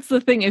I think that's the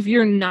thing. If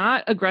you're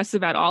not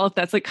aggressive at all, if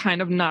that's like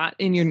kind of not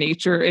in your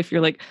nature, if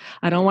you're like,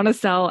 I don't want to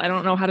sell, I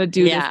don't know how to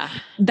do this,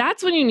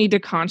 that's when you need to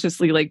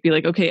consciously like be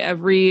like, okay,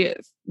 every,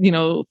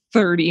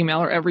 third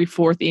email or every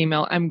fourth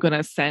email, I'm going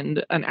to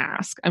send an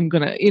ask. I'm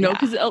going to,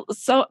 because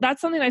so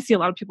that's something I see a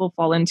lot of people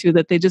fall into,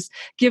 that they just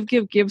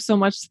give so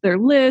much to their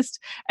list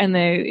and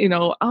they,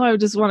 I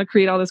just want to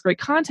create all this great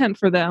content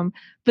for them.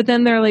 But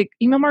then they're like,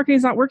 email marketing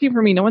is not working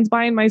for me. No one's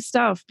buying my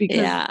stuff because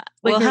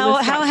like,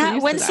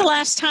 well, when's the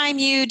last time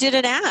you did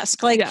an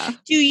ask? Like,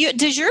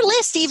 does your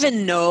list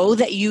even know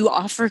that you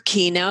offer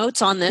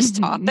keynotes on this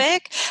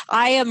topic?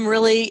 I am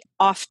really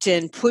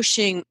often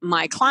pushing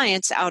my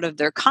clients out of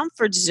their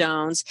comfort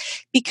zones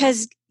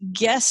because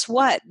guess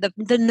what?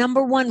 The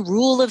number one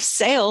rule of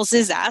sales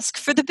is ask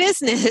for the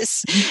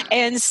business.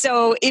 And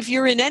so if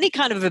you're in any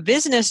kind of a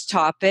business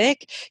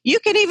topic, you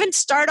can even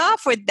start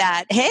off with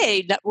that.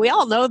 Hey, we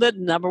all know that the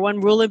number one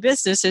rule of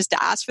business is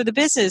to ask for the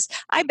business.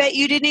 I bet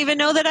you didn't even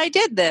know that I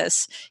did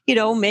this.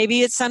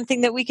 Maybe it's something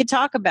that we could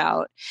talk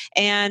about.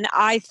 And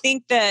I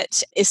think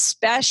that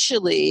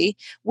especially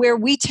where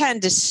we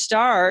tend to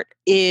start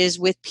is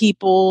with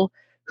people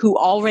who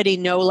already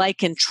know,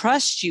 like, and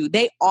trust you.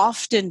 They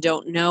often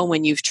don't know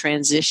when you've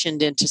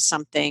transitioned into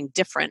something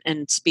different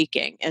and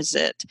speaking, is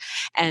it?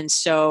 And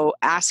so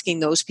asking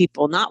those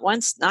people, not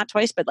once, not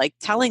twice, but like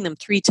telling them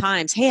 3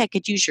 times, hey, I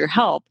could use your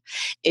help,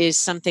 is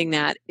something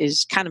that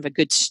is kind of a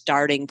good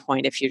starting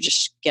point if you're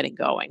just getting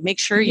going. Make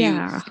sure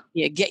you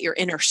get your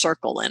inner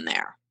circle in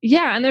there.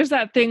 Yeah. And there's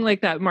that thing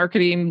like that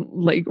marketing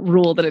like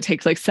rule that it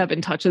takes like 7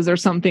 touches or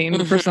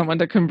something for someone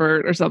to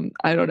convert or something.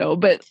 I don't know.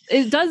 But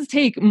it does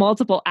take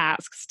multiple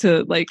asks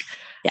to like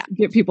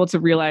get people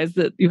to realize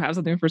that you have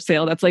something for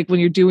sale. That's like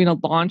when you're doing a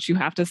launch, you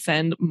have to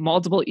send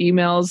multiple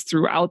emails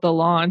throughout the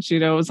launch.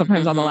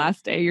 Sometimes on the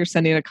last day, you're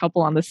sending a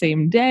couple on the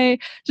same day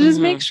to just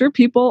make sure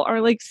people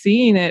are like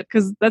seeing it.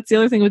 Because that's the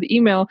other thing with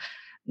email.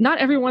 Not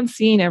everyone's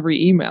seeing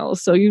every email.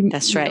 So you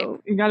got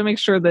to make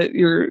sure that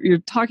you're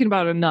talking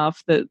about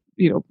enough that,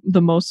 the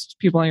most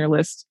people on your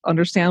list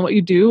understand what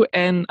you do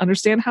and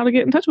understand how to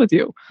get in touch with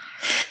you.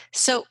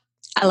 So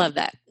I love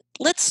that.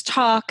 Let's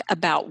talk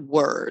about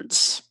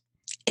words.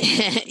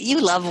 You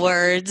love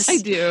words. I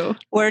do.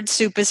 Word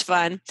soup is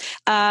fun.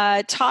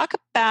 Talk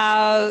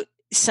about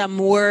some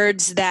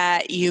words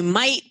that you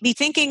might be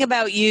thinking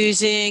about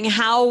using,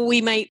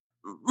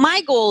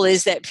 my goal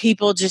is that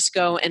people just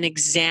go and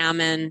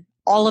examine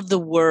all of the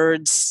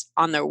words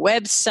on their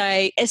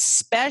website,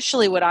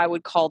 especially what I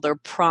would call their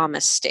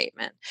promise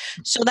statement.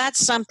 So that's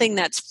something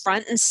that's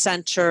front and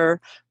center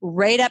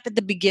right up at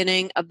the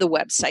beginning of the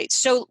website.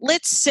 So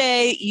let's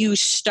say you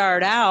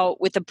start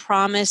out with a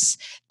promise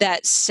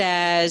that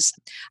says,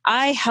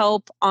 I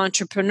help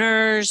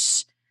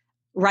entrepreneurs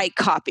write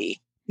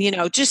copy.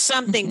 Just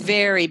something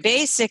very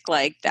basic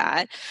like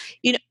that.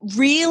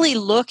 Really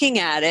looking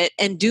at it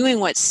and doing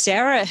what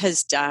Sarah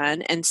has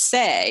done and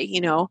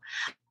say,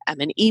 am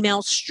an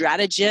email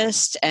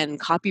strategist and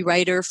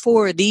copywriter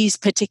for these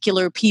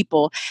particular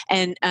people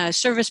and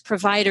service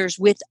providers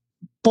with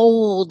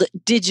bold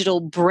digital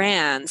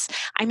brands.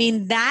 I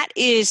mean, that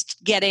is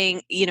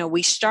getting,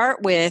 we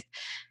start with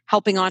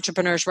helping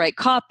entrepreneurs write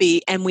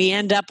copy and we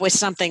end up with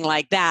something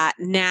like that.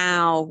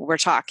 Now we're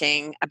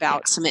talking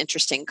about some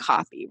interesting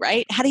copy,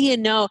 right? How do you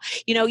know,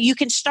 you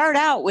can start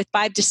out with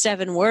 5 to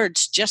 7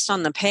 words just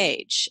on the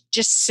page,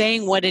 just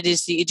saying what it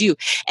is that you do.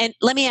 And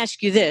let me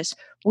ask you this,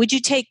 would you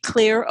take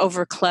clear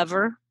over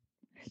clever?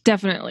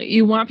 Definitely.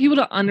 You want people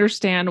to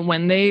understand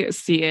when they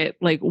see it,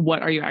 like,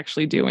 what are you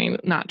actually doing?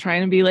 Not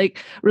trying to be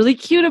like really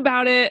cute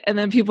about it. And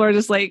then people are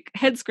just like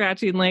head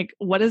scratching, like,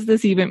 what does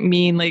this even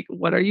mean? Like,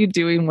 what are you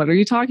doing? What are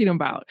you talking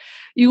about?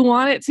 You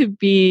want it to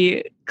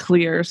be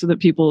clear so that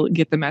people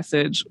get the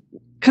message.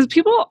 Because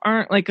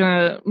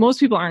most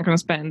people aren't going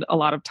to spend a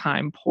lot of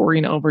time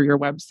poring over your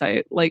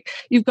website. Like,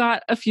 you've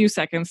got a few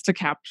seconds to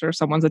capture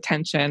someone's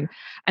attention.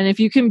 And if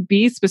you can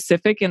be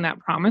specific in that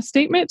promise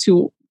statement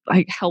to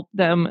like help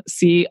them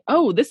see,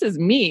 oh, this is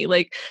me.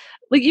 Like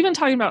even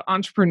talking about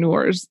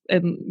entrepreneurs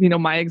and,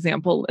 my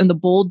example and the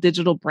bold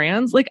digital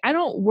brands, like I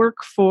don't work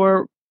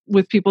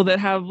with people that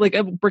have like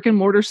a brick and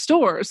mortar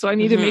store. So I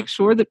need to make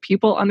sure that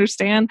people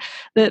understand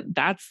that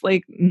that's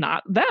like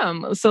not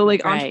them. So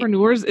like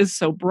entrepreneurs is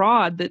so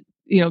broad that,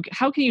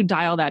 how can you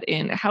dial that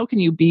in? How can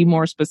you be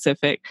more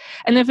specific?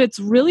 And if it's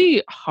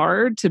really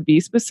hard to be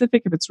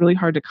specific, if it's really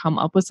hard to come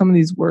up with some of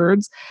these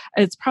words,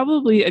 it's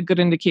probably a good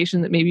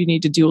indication that maybe you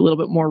need to do a little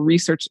bit more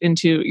research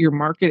into your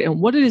market and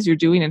what it is you're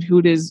doing and who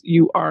it is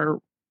you are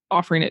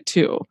offering it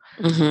to.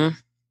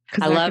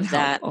 I love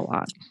that. A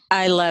lot.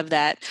 I love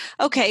that.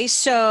 Okay,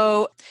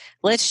 so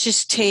let's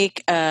just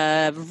take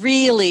a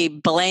really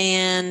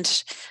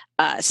bland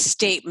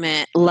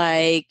statement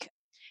like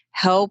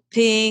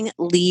helping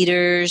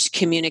leaders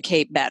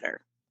communicate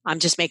better. I'm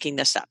just making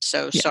this up,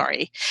 so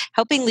sorry.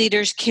 Helping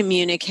leaders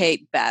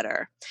communicate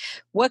better.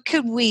 What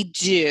could we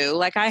do?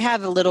 Like, I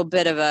have a little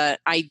bit of an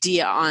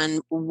idea on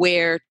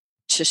where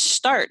to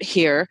start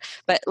here,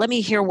 but let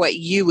me hear what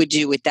you would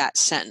do with that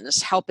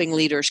sentence, helping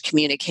leaders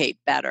communicate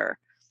better.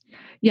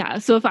 Yeah.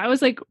 So if I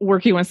was like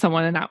working with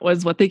someone and that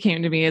was what they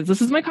came to me is,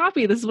 this is my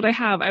copy, this is what I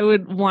have, I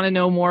would want to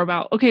know more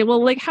about, okay,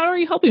 well, like, how are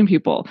you helping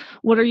people?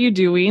 What are you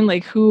doing?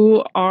 Like,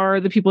 who are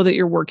the people that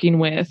you're working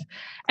with?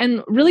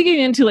 And really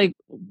getting into like,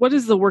 what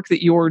is the work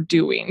that you're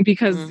doing?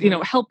 Because,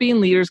 helping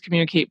leaders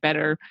communicate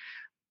better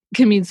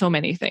can mean so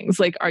many things.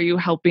 Like, are you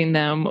helping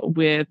them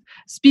with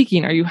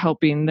speaking? Are you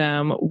helping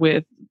them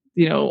with,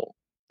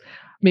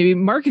 maybe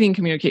marketing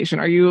communication?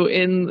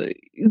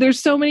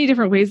 There's so many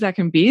different ways that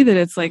can be that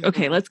it's like,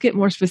 okay, let's get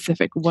more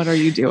specific. What are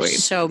you doing?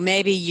 So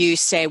maybe you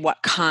say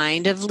what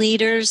kind of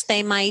leaders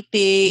they might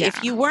be. Yeah.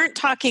 If you weren't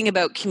talking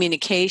about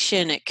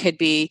communication, it could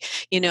be,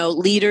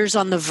 leaders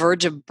on the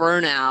verge of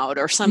burnout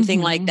or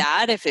something like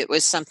that. If it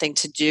was something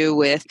to do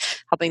with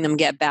helping them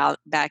get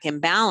back in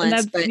balance.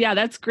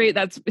 That's great.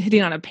 That's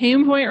hitting on a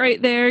pain point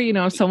right there.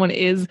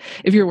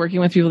 If you're working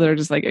with people that are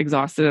just like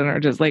exhausted and are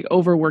just like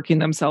overworking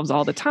themselves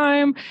all the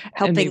time,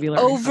 helping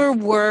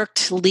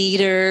overworked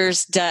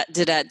leaders,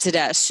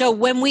 So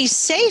when we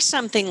say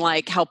something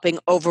like helping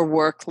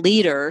overworked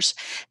leaders,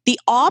 the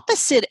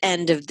opposite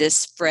end of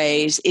this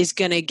phrase is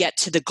going to get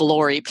to the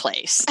glory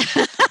place.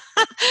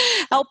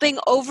 Helping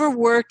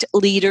overworked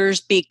leaders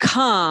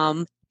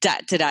become ...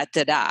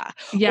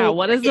 Yeah,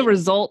 what is the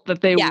result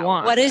that they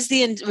want? What is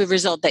the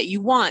result that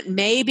you want?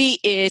 Maybe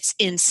it's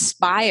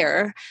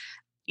inspire,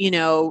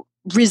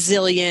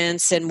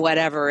 resilience and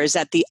whatever is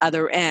at the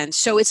other end.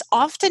 So it's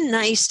often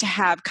nice to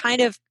have kind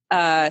of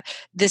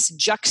this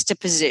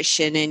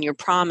juxtaposition in your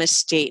promise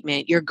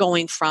statement. You're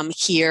going from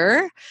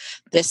here,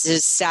 this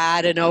is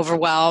sad and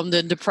overwhelmed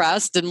and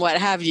depressed and what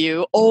have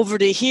you, over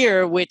to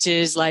here, which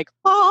is like,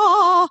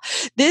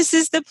 this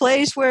is the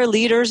place where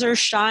leaders are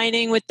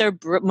shining with their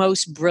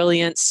most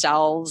brilliant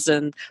selves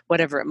and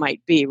whatever it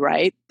might be,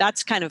 right?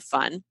 That's kind of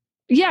fun.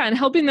 Yeah, and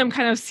helping them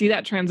kind of see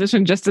that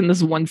transition just in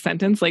this one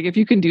sentence. Like, if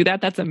you can do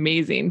that, that's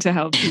amazing to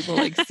help people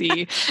like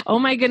see, oh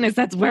my goodness,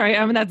 that's where I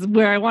am and that's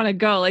where I want to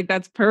go. Like,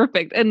 that's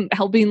perfect. And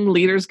helping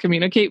leaders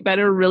communicate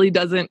better really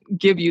doesn't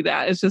give you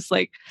that. It's just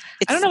like,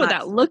 I don't know what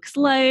that looks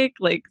like.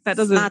 Like, that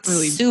doesn't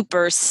really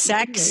super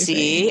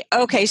sexy.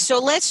 Okay, so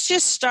let's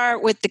just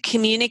start with the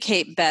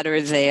communicate better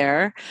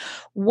there.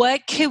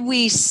 What could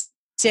we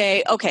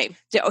say? Okay,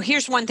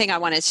 here's one thing I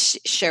want to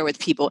share with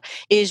people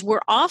is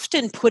we're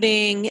often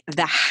putting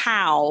the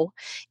how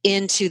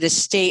into the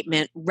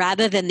statement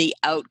rather than the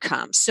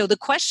outcome. So the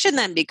question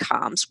then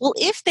becomes, well,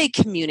 if they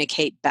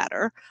communicate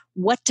better,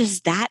 what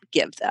does that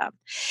give them?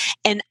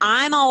 And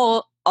I'm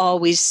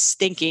always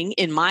thinking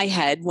in my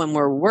head when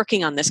we're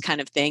working on this kind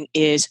of thing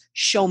is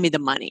show me the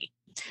money.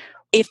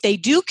 If they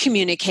do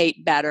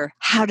communicate better,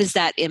 how does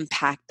that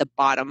impact the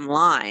bottom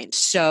line?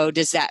 So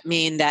does that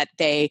mean that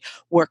they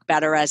work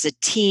better as a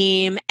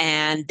team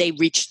and they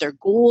reach their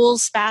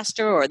goals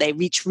faster, or they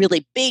reach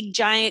really big,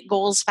 giant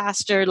goals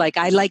faster? Like,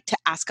 I like to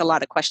ask a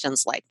lot of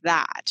questions like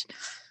that.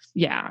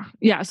 Yeah.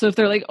 Yeah. So if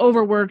they're like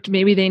overworked,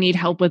 maybe they need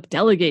help with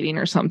delegating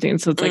or something.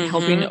 So it's like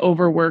helping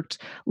overworked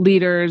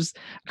leaders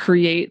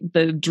create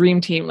the dream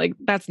team. Like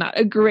that's not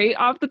a great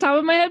off the top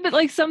of my head, but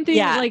like something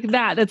like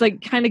that, that's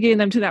like kind of getting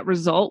them to that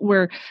result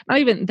where not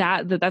even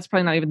that's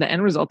probably not even the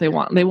end result they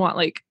want. They want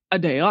like a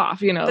day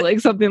off,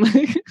 like something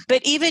like.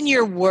 But even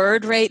your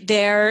word right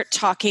there,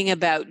 talking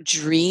about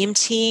dream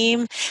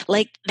team,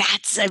 like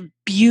that's a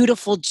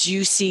beautiful,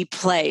 juicy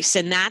place.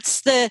 And that's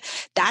the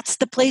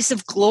place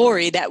of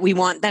glory that we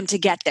want them to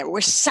get there.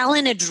 We're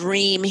selling a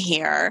dream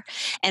here.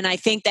 And I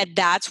think that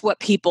that's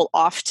what people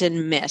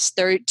often miss.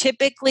 They're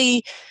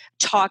typically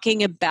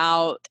talking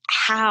about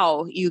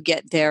how you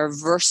get there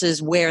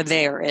versus where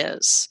there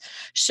is.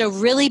 So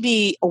really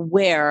be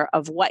aware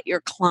of what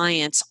your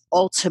clients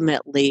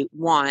ultimately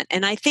want.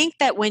 And I think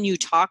that when you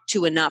talk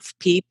to enough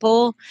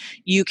people,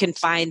 you can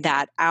find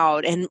that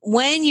out. And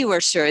when you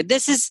are sure,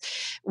 this is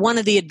one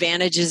of the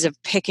advantages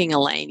of picking a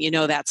lane.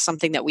 That's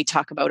something that we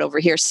talk about over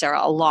here,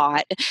 Sarah, a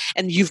lot.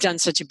 And you've done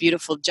such a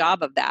beautiful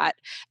job of that.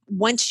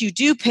 Once you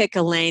do pick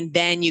a lane,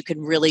 then you can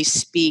really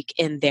speak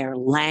in their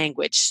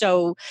language.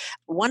 So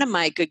one of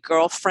my good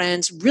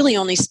girlfriends really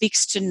only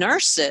speaks to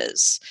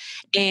nurses.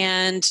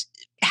 And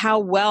how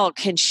well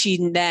can she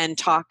then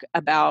talk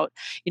about,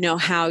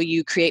 how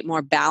you create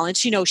more balance?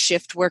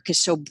 Shift work is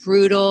so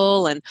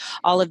brutal and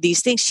all of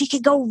these things. She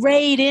can go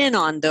right in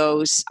on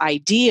those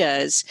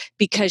ideas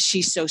because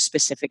she's so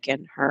specific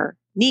in her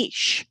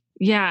niche.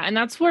 Yeah. And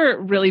that's where it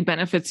really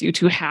benefits you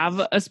to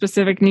have a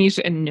specific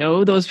niche and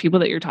know those people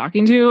that you're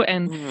talking to.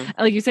 And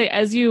like you say,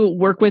 as you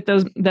work with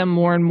them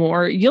more and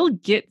more, you'll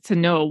get to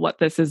know what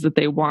this is that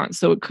they want.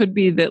 So it could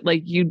be that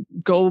like you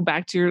go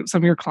back to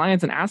some of your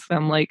clients and ask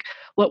them like,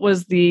 what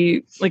was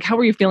how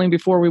were you feeling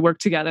before we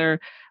worked together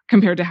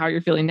compared to how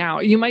you're feeling now?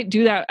 You might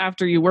do that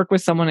after you work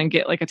with someone and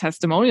get like a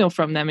testimonial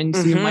from them. And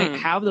so you might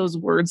have those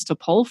words to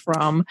pull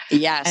from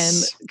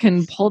and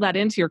can pull that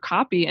into your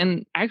copy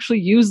and actually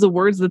use the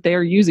words that they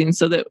are using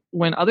so that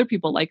when other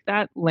people like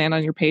that land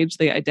on your page,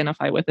 they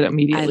identify with it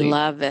immediately. I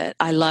love it.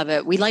 I love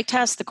it. We like to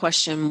ask the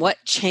question, what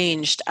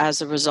changed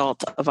as a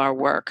result of our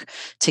work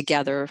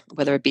together,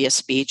 whether it be a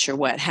speech or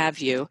what have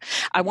you?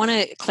 I want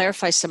to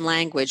clarify some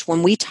language.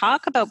 When we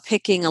talk about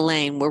picking a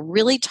lane, we're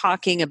really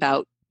talking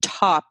about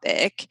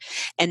topic.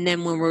 And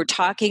then when we're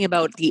talking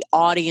about the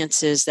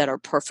audiences that are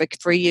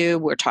perfect for you,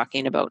 we're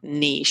talking about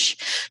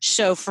niche.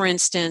 So for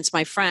instance,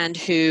 my friend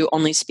who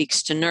only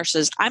speaks to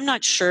nurses, I'm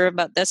not sure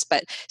about this,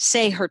 but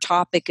say her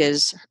topic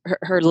is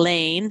her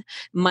lane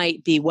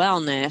might be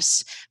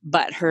wellness,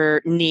 but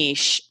her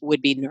niche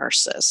would be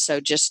nurses. So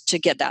just to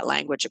get that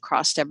language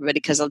across to everybody,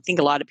 because I think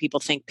a lot of people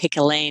think pick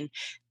a lane,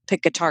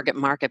 pick a target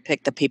market,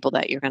 pick the people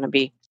that you're going to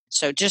be.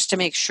 So just to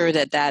make sure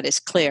that that is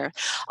clear.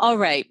 All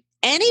right.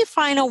 Any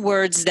final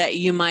words that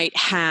you might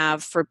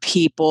have for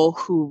people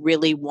who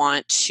really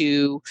want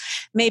to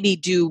maybe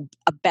do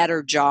a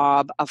better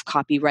job of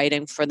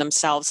copywriting for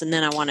themselves? And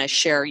then I want to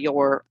share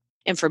your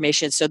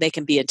information so they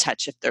can be in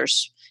touch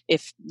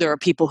if there are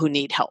people who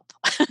need help.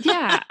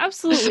 Yeah,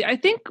 absolutely. I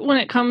think when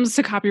it comes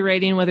to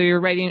copywriting, whether you're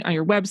writing on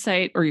your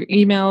website or your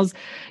emails,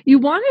 you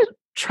want to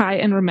try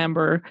and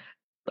remember,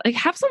 like,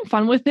 have some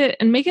fun with it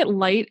and make it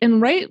light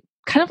and write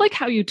kind of like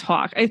how you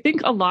talk. I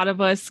think a lot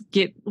of us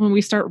when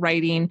we start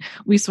writing,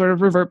 we sort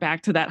of revert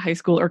back to that high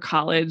school or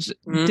college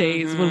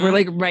days when we're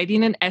like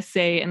writing an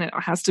essay and it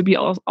has to be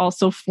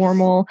also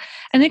formal.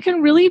 And it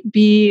can really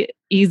be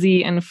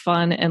easy and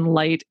fun and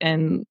light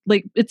and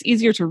like it's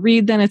easier to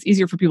read then, it's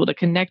easier for people to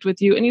connect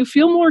with you and you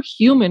feel more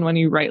human when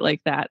you write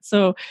like that.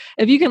 So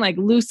if you can like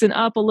loosen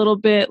up a little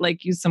bit,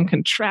 like use some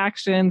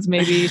contractions,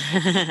 maybe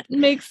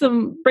break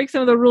some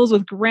of the rules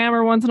with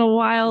grammar once in a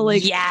while,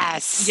 like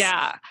yes.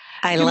 Yeah.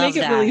 I love make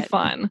it that. really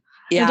fun.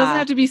 Yeah. It doesn't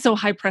have to be so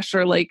high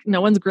pressure, like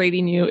no one's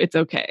grading you. It's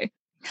okay.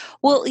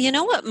 Well, you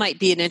know what might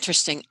be an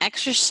interesting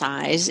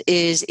exercise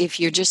is if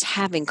you're just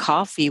having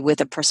coffee with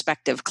a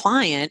prospective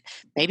client,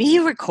 maybe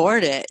you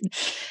record it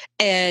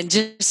and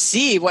just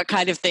see what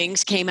kind of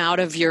things came out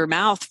of your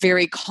mouth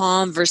very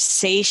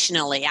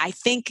conversationally. I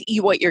think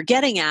what you're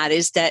getting at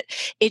is that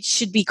it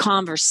should be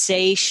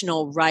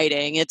conversational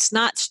writing. It's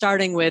not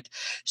starting with,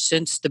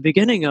 since the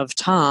beginning of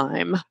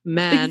time,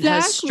 man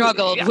has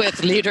struggled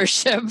with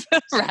leadership,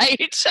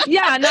 right?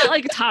 Yeah, not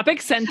like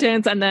topic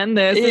sentence and then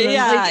this.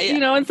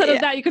 And then instead of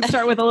that, you could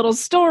start with a little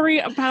story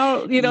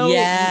about, a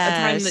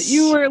time that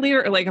you were a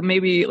leader, or like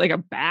maybe like a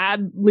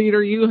bad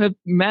leader you have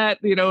met,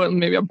 and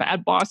maybe a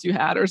bad boss you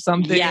had or something.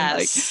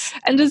 Yes.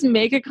 And just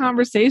make it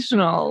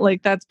conversational.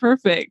 Like that's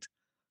perfect.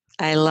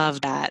 I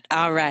love that.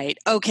 All right.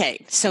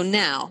 Okay. So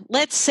now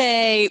let's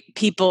say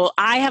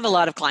I have a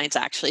lot of clients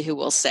actually who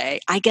will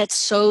say, I get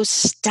so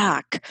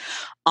stuck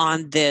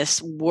on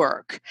this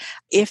work.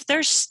 If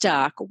they're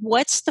stuck,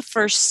 what's the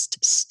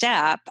first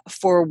step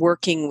for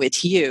working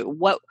with you?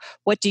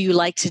 What do you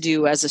like to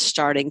do as a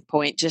starting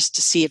point just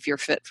to see if you're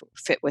fit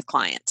with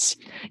clients?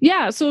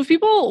 Yeah. So if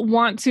people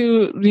want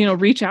to,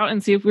 reach out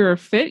and see if we're a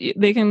fit,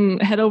 they can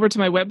head over to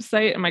my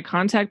website and my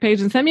contact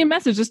page and send me a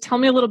message. Just tell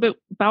me a little bit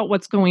about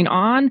what's going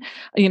on.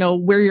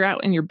 where you're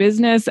at in your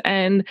business,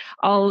 and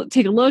I'll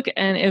take a look.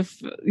 And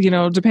if,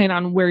 depending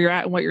on where you're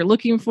at and what you're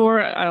looking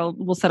for,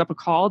 we'll set up a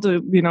call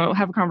to,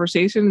 have a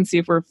conversation and see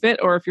if we're a fit.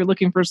 Or if you're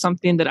looking for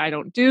something that I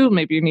don't do,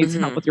 maybe you need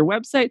some help with your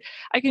website,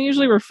 I can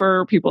usually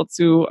refer people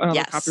to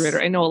another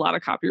copywriter. I know a lot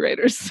of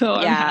copywriters, so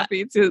I'm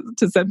happy to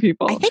send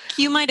people. I think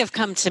you might have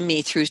come to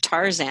me through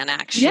Tarzan,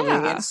 actually.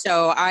 Yeah. And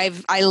so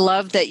I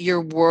love that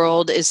your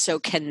world is so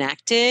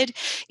connected.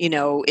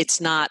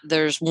 It's not,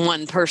 there's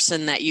one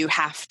person that you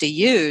have to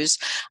use.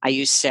 I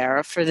use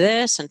Sarah for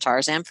this and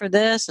Tarzan for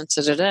this and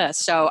da-da-da.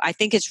 So I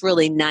think it's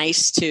really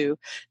nice to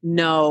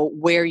know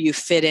where you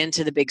fit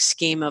into the big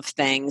scheme of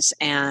things.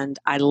 And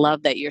I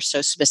love that you're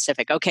so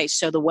specific. Okay,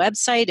 so the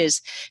website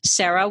is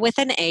Sarah with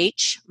an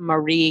H,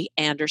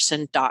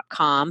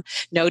 marieanderson.com.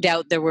 No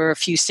doubt there were a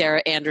few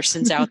Sarah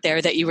Andersons out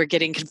there that you were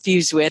getting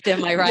confused with.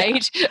 Am I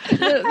right? Yeah.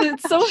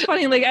 It's so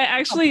funny. Like, I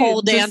actually a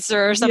pole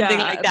dancer or something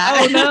like that.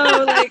 Oh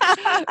no!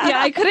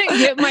 I couldn't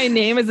get my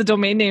name as a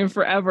domain name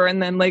forever,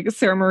 and then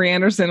Sarah Marie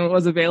Anderson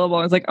was available.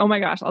 I was like, oh my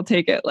gosh, I'll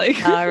take it.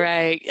 All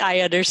right, I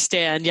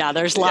understand. Yeah,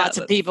 there's lots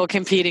of people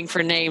competing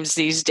for names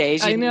these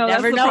days. You know,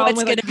 never know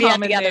what's going to be at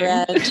the other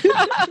end.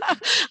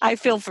 I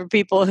feel for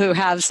people who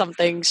have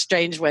something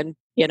strange when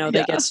they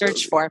get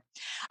searched for.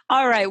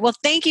 All right. Well,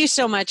 thank you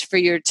so much for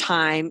your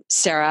time,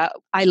 Sarah.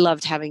 I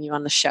loved having you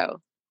on the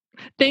show.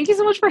 Thank you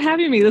so much for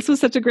having me. This was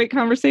such a great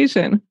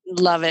conversation.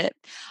 Love it.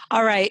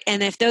 All right.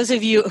 And if those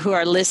of you who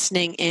are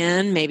listening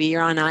in, maybe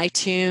you're on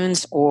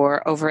iTunes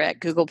or over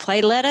at Google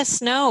Play, let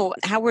us know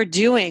how we're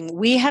doing.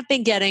 We have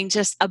been getting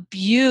just a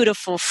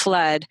beautiful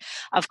flood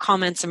of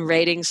comments and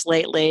ratings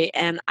lately.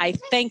 And I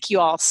thank you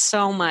all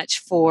so much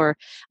for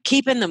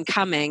keeping them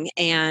coming.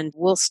 And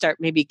we'll start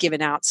maybe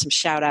giving out some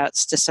shout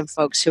outs to some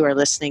folks who are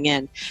listening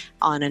in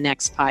on a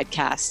next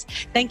podcast.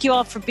 Thank you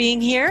all for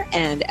being here.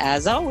 And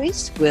as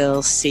always,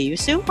 we'll see you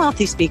soon,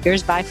 Wealthy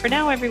Speakers. Bye for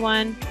now,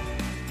 everyone.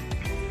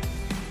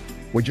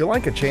 Would you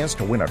like a chance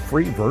to win a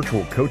free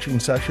virtual coaching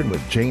session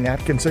with Jane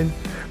Atkinson?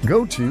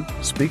 Go to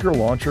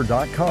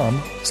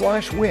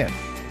speakerlauncher.com/win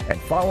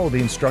and follow the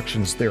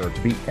instructions there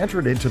to be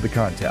entered into the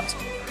contest.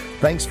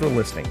 Thanks for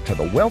listening to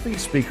the Wealthy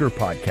Speaker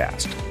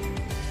Podcast.